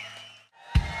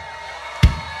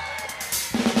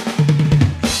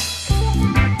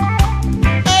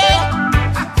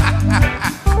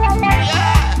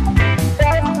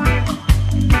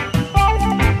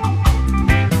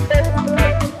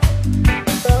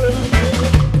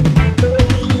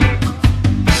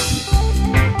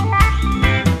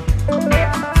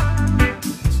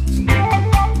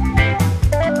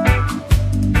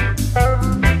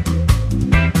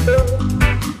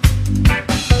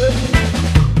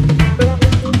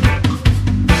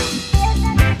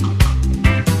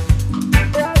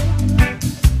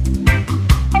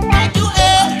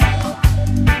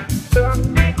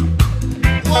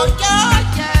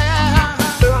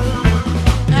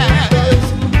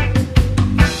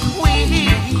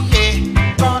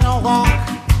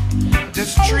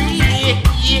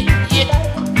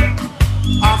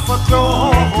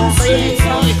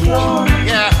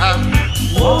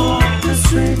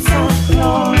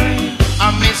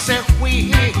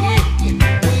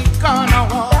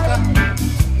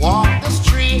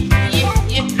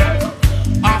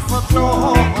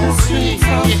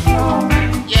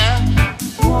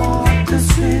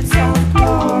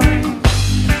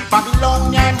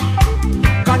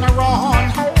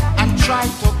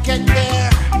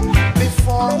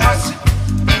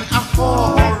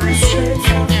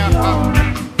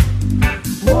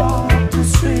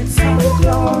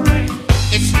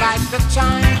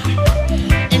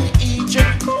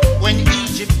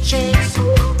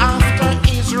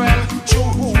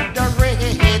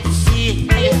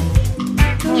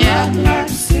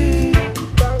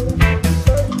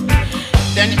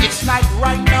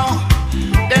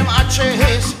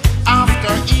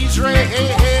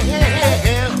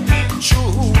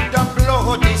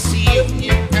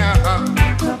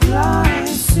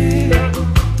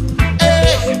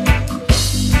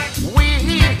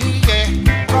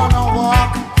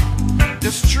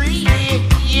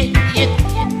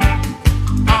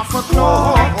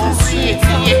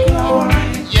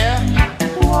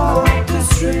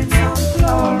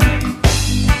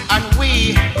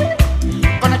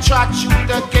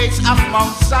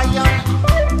 Mount Zion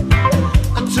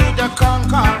to the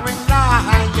conquering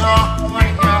lion.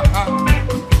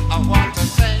 I want to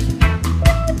say,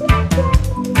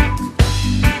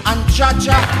 and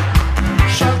Jaja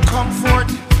shall come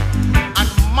forth and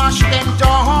mash them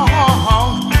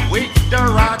down with the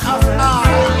rod of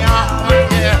iron.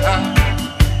 Yeah.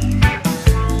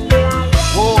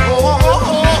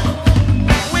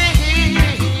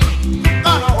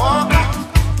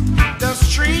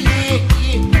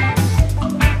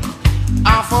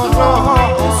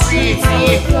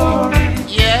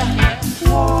 Yeah,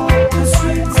 walk the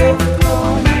streets of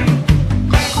glory.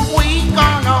 we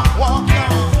gonna walk,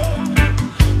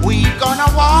 we gonna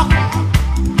walk,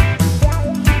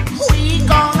 we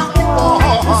gonna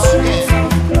walk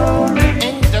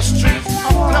in the streets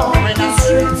of glory now.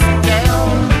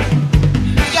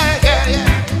 Yeah, yeah, yeah, yeah.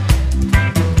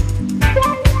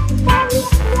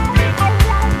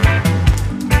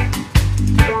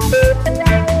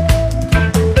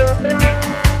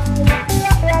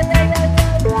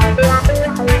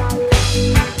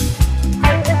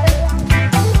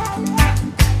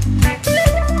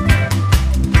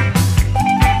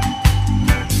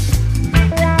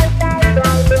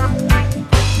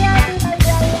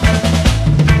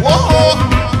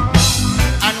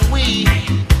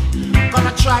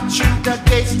 Through the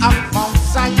gates of Mount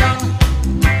Zion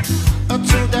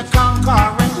to the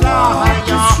conquering lion.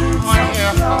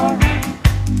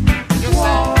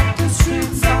 Walk the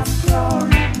streets of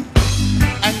glory.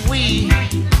 And we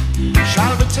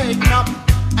shall be taken up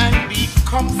and be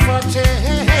comforted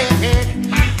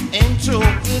into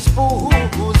his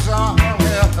bosom.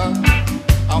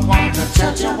 I want to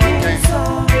tell you one thing.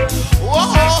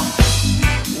 Whoa,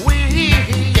 we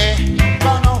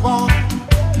gonna walk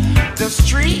the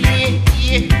street of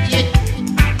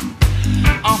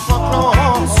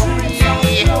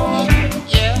glory.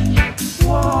 Yeah.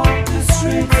 Walk the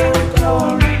streets of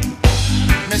glory.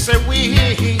 Me say we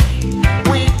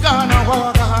gonna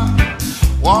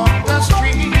walk the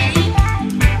street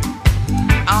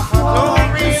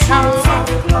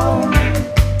of glory.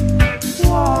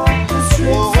 Walk the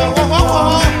streets of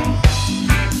glory.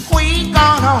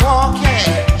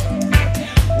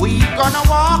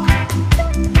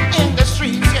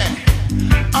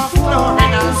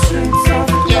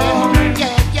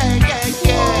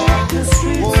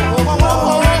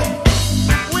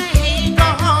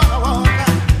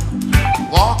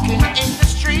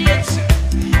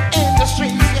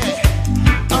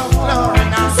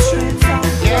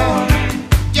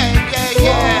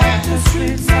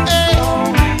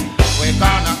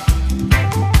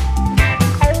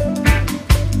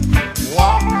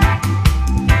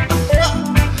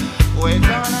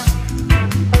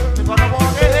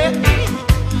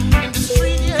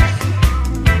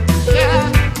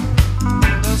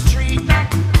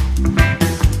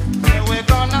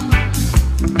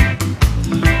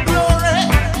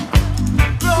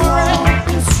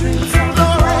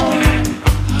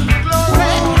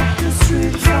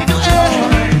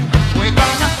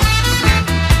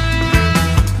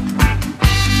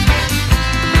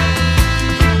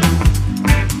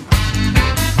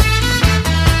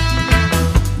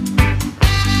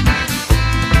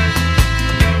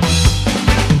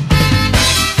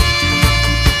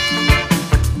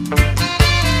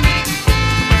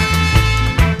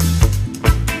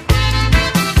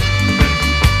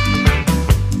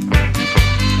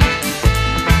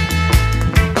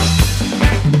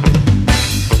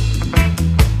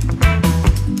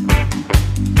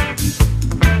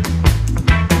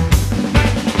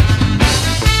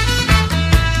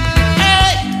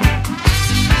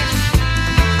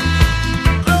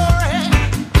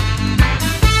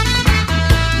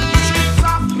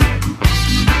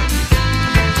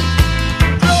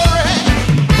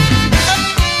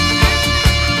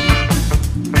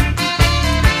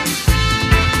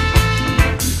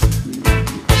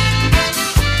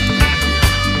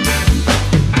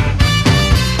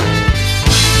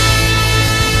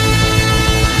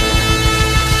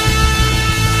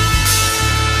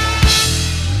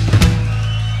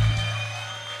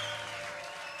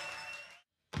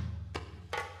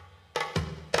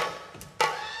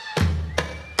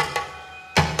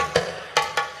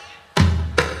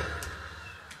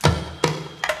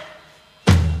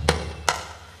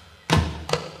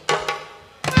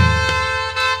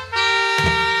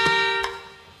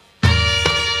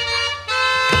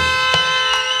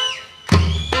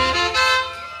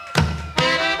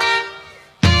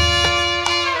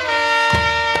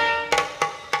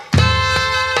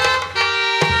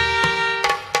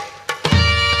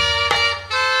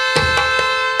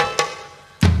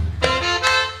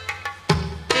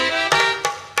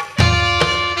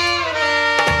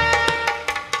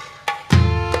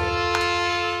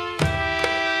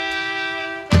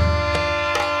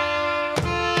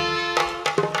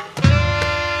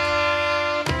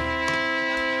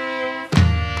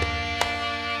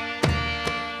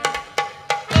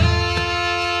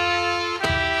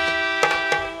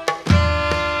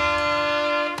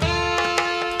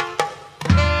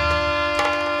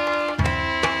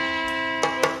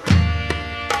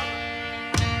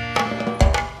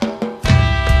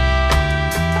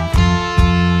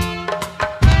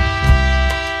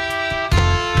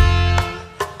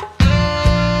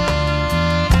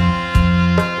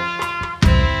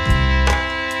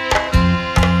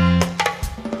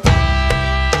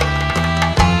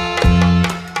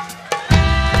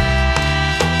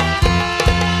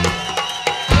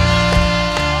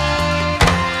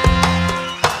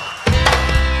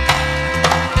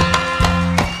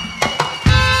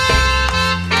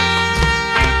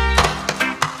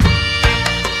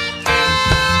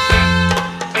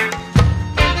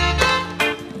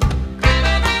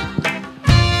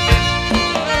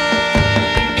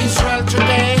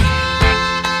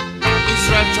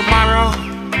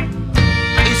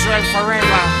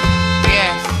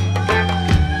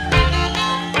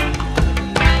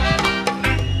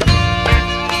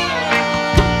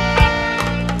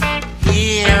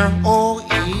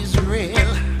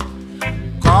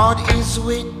 God is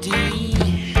with thee.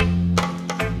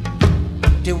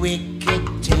 The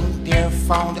wicked think they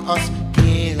found us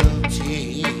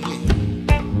guilty.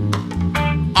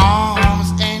 Arms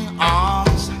in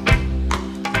arms,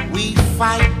 we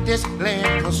fight this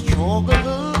little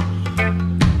struggle.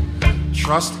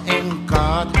 Trust in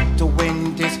God to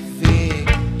win this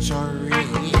victory.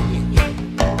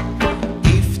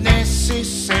 If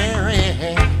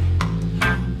necessary,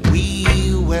 we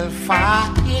will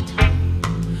fight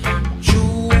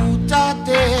through the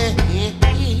day,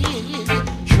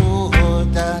 through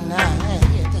the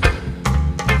night.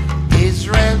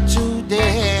 Israel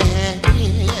today,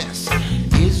 yes,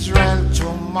 Israel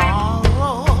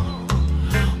tomorrow.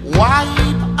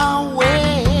 Wipe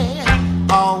away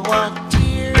our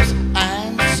tears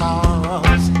and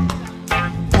sorrows.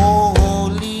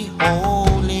 Holy,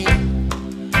 holy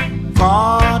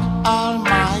God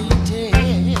Almighty,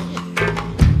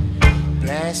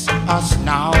 bless us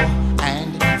now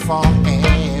and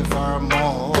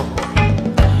forevermore.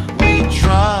 We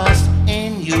trust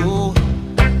in you.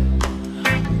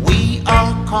 We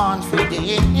are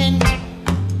confident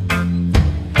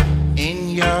in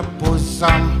your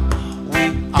bosom. We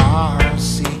are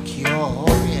secure.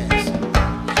 Yes.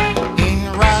 In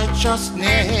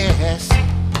righteousness,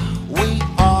 we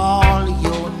all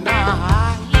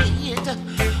unite.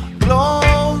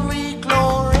 Glory,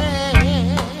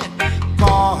 glory,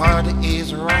 God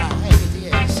is right.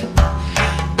 Yes.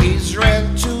 Israel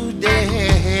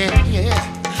today,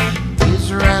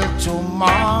 Israel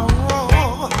tomorrow.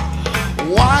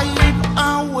 Wipe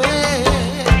away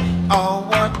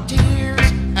our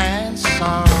tears and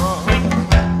sorrow.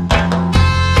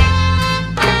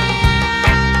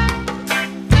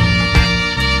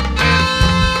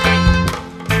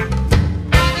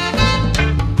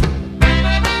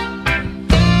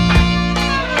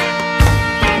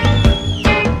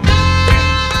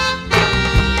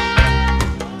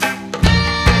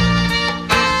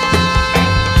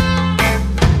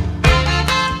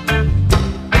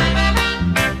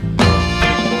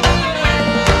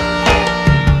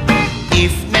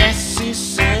 If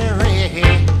necessary,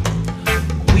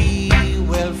 we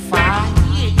will fight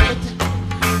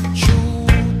through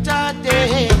the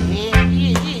day,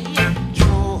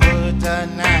 through the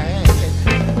night.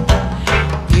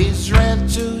 Israel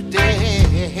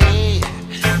today,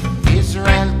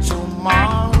 Israel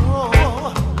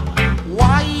tomorrow.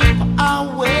 Wipe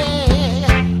away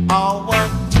our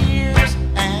tears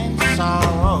and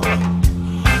sorrow.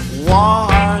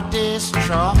 War,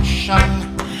 destruction,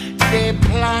 they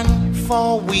plan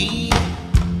for we.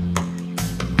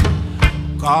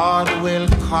 God will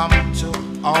come to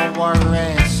our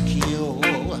rescue.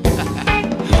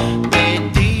 They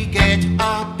dig it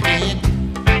a pit,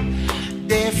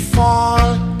 they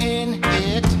fall in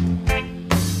it.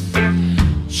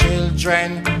 Children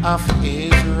of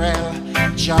Israel,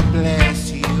 Jah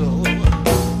bless you.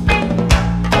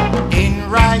 In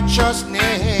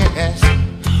righteousness,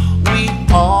 we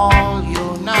all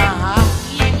unite.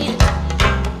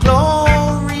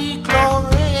 Glory,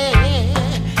 glory,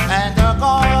 and the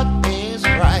God is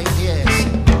right. Yes.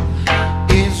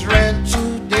 Israel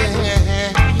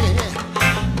today,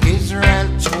 Israel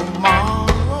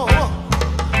tomorrow.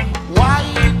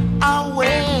 Wipe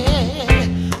away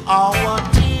our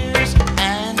tears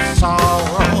and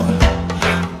sorrow.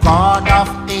 God of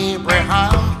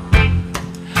Abraham,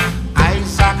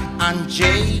 Isaac and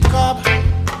Jacob,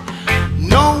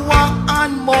 Noah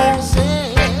and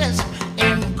Moses,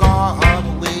 in God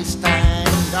we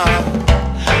stand up.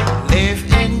 Live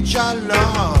in your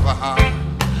love,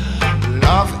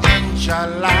 love in your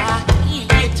light.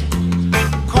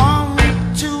 Come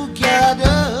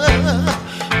together,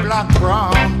 black,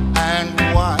 brown, and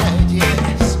white.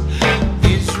 Yes,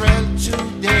 Israel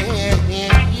today,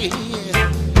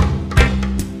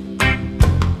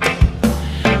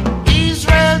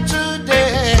 Israel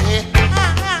today.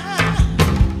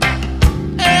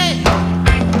 Hey,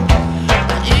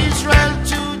 Israel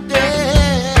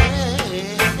today.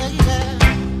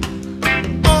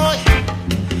 Oh,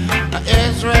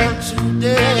 Israel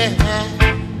today.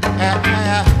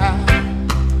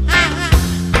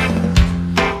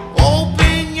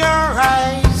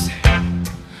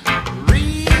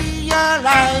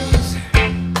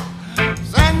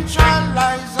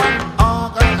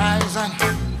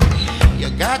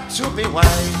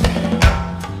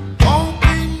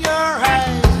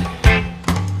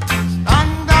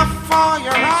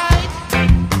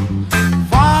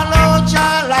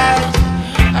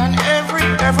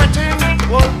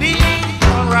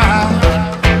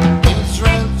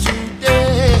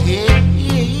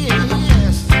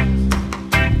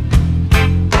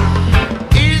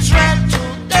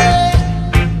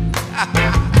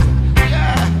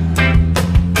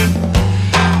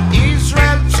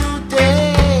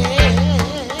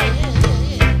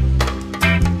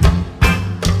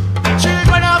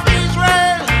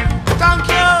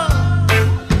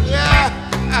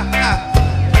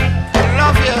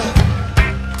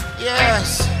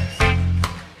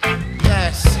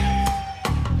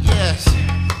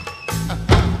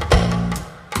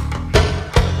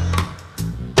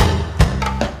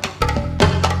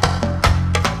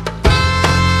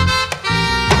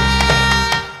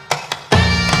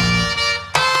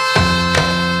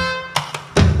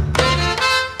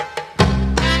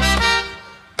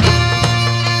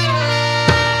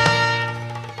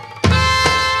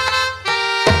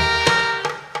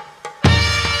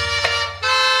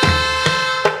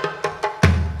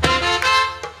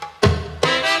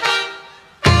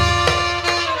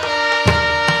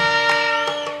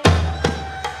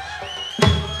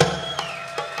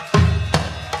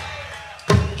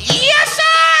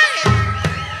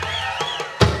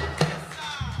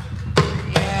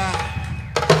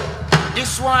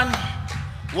 one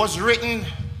was written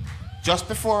just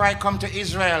before I come to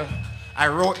Israel. I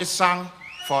wrote this song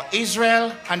for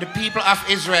Israel and the people of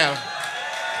Israel.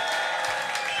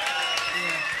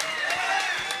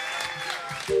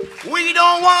 We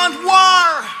don't want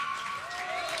war.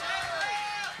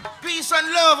 Peace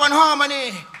and love and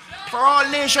harmony for all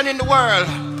nations in the world,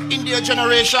 in their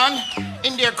generation,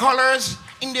 in their colors,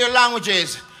 in their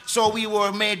languages. So we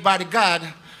were made by the God,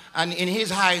 and in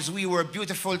his eyes we were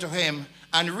beautiful to him,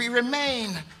 and we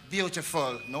remain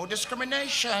beautiful. No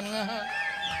discrimination.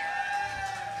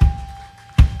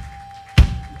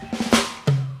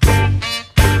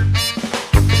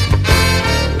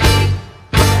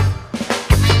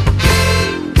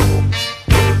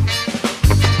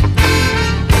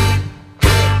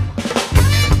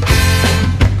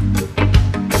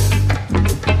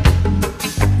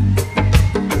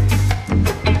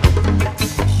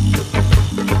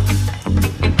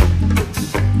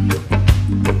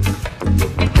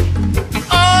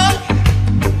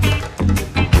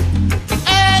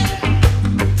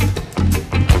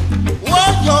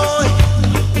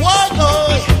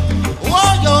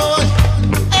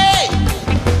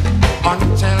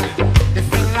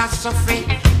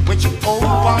 Which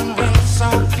open with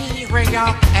superior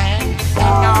and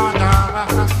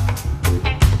another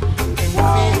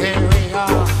inferior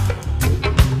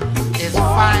is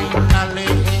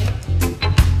finally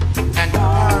and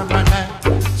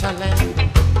permanently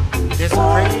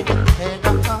discredited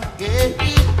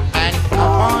and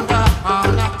upon the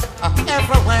honor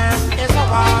everywhere is a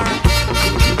war.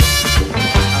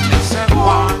 It's a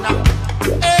war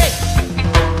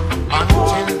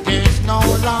until there's no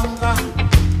longer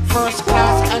first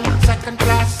class and second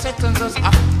class citizens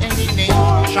of any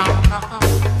nation.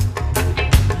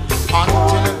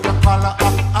 Until the color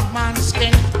of a man's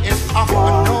skin is of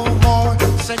no more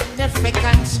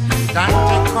significance than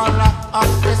the color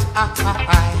of his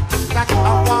eye. That's a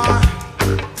war.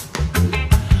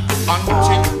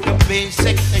 Until the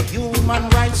basic human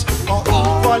rights are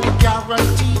equally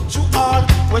guaranteed to all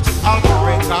without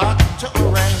regard to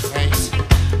race.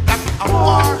 That's a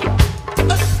war.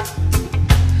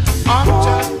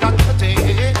 Until that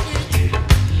day,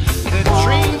 the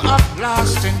dream of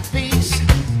lasting peace,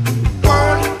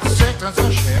 world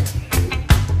citizenship,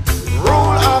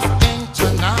 rule of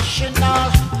international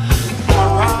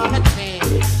morality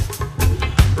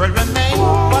will remain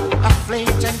but a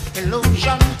fleeting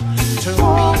illusion to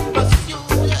be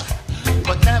pursued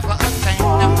but never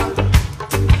attained.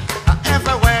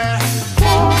 Everywhere,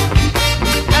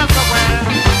 everywhere,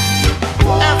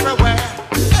 everywhere.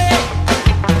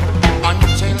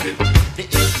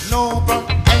 Noble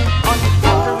and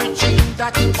unhappy regime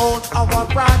that hold our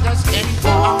brothers in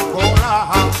Angola,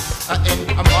 in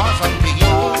Mozambique,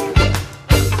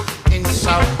 in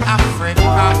South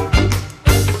Africa,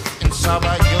 in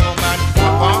subhuman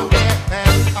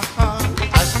abundance,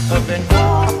 has been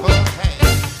totally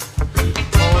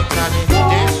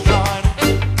destroyed.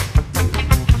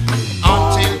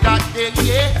 Until that day,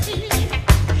 yeah,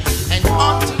 and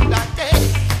until that day,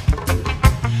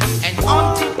 and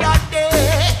until that day.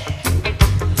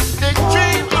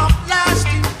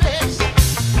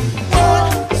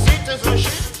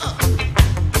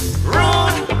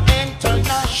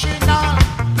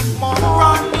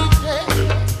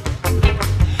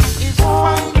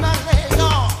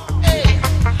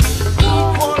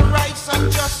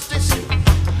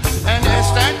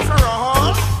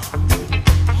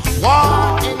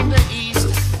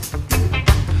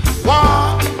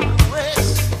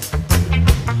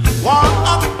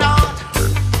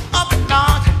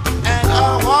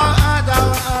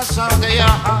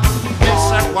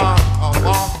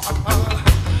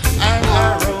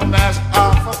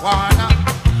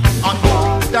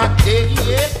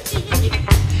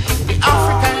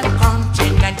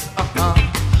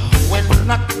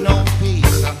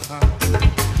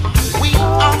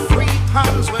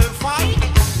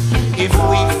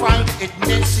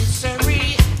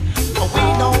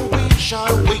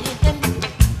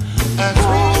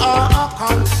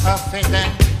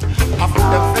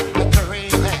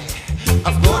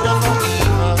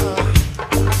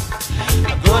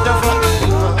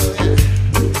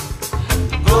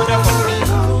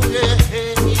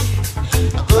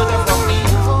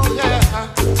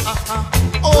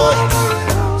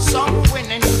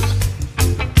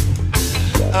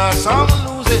 Some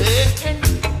losing,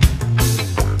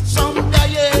 some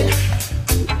dying,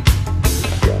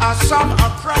 some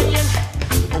are crying.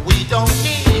 We don't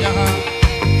need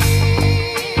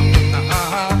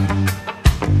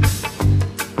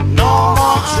no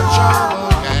more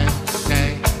trouble,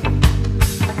 okay.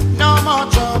 No more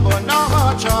trouble, no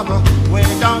more trouble. We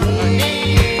don't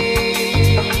need.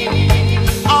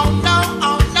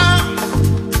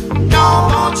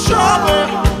 trouble.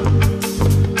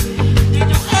 Did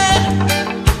you hear?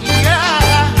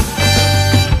 Yeah.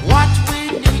 What we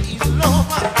need is love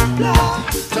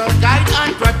to guide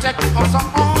and protect us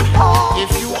all.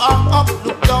 If you are up,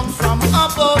 look down from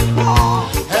above.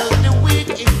 Help the weak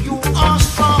if you are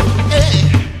strong. Hey.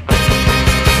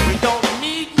 We don't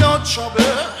need no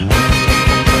trouble.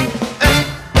 Hey,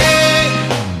 hey.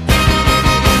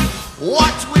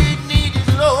 What we need is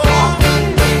love.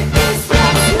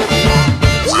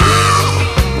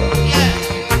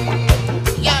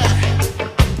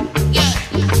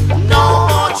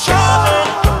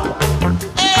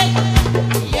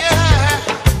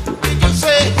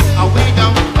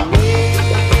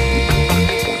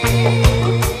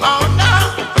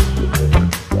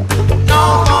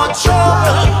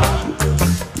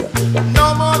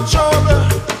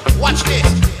 Watch this.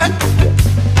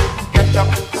 Get up,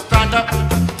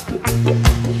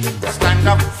 stand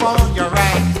up for your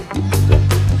right.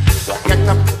 Get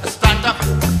up, stand up,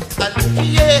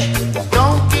 yeah.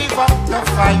 Don't give up the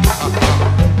fight.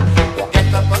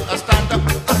 Get up,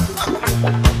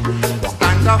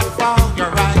 stand up for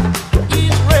your right.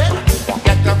 Israel,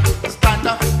 get up, stand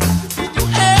up.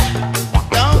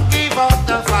 Don't give up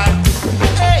the fight.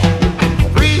 Hey,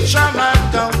 preacher man,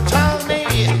 don't tell me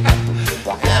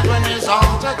heaven is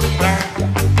all that you learn.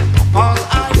 'Cause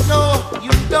I know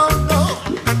you don't know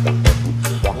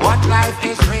what life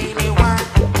is really worth.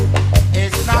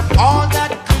 It's not all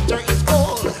that glitter is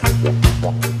gold.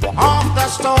 Half the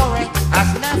story has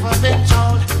never been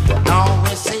told. Now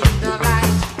we see the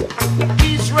light.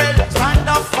 Israel, stand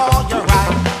up for your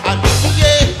right. And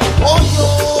yeah, oh yo,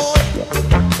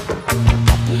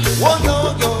 oh yo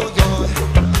yo yo,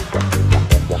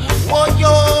 oh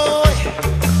yo,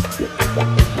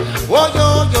 oh yo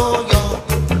yo yo.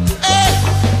 Hey,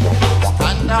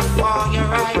 stand up for your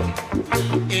right.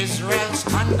 Israel,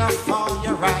 stand up for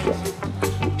your right.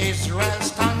 Israel,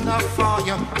 stand up for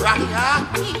your right.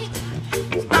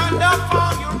 Stand up for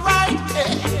your right.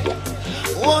 Hey.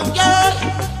 Oh yeah.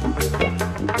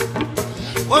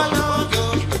 Oh yo yo.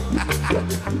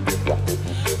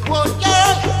 Oh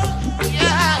yeah.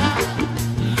 Yeah.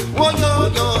 Oh yo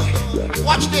yo.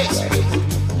 Watch this.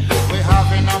 We're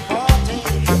having a party,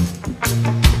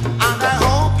 and I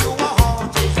hope you are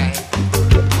haunted.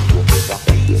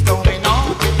 Please don't be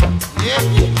naughty. Yeah.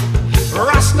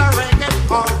 Rasta reggae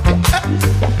party.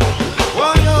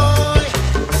 Oh yo.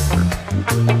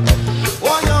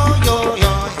 Oh yo yo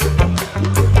yo.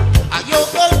 Ayo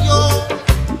yo yo.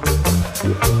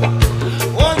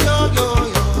 Oh yo yo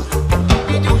yo.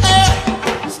 Did you hear?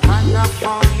 Stand up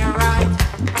for your right.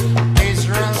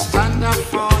 Israel, stand up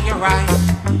for your right.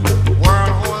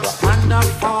 World will stand up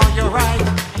for your right.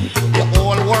 The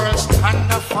whole world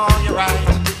stand up for your right.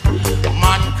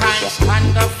 Mankind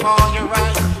stand up for your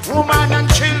right. Women and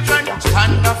children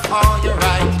stand up for your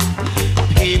right.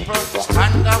 People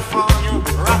stand up for your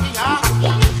right.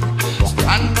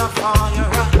 Stand up for your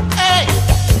right. Hey!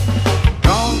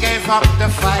 Don't give up the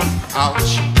fight.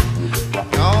 Ouch.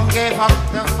 Don't give up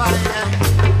the fight.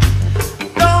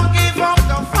 Don't give up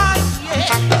the fight. Yeah.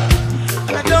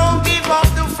 Don't give up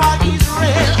the fight,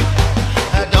 Israel.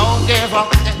 Don't give up.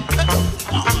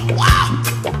 Wow.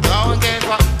 Don't give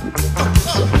up.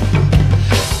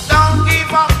 Don't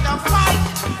give up the fight.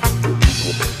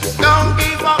 Don't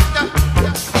give up the.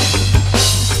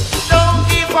 Don't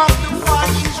give up the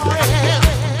fight, Israel.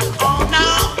 Oh no.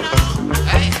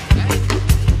 Hey.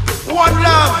 One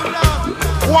love,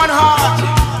 one heart,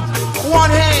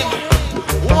 one aim,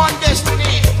 one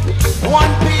destiny,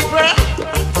 one people,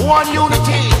 one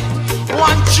unity,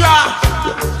 one job.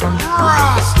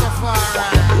 Rastafari.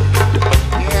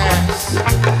 Yes,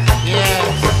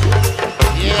 yes,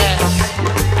 yes,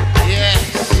 yes.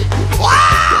 Wow!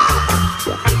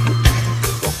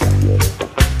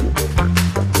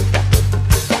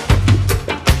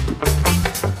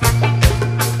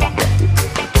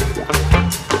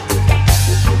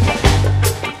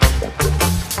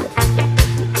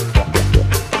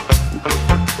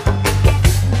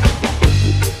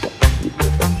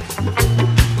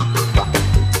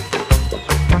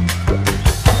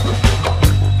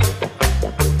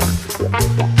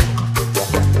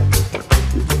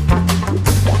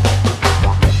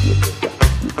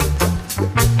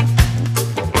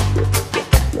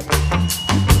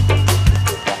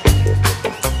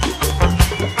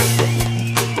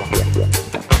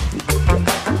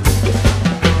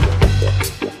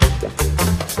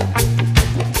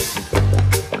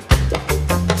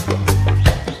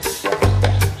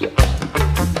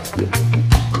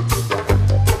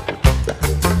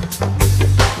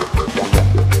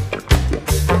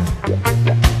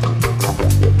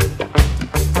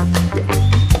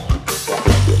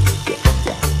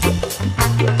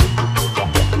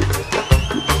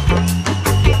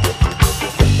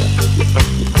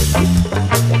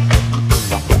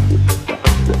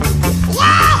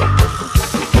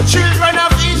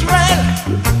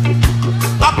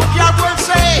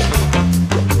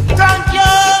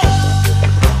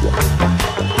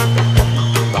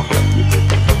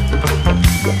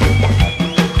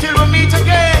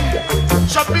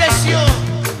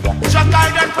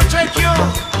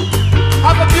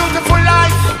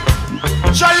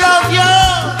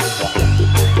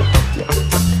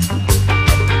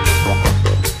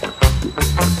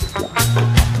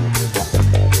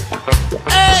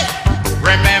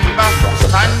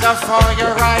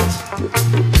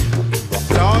 fight.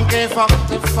 Don't give up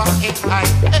the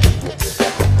fight.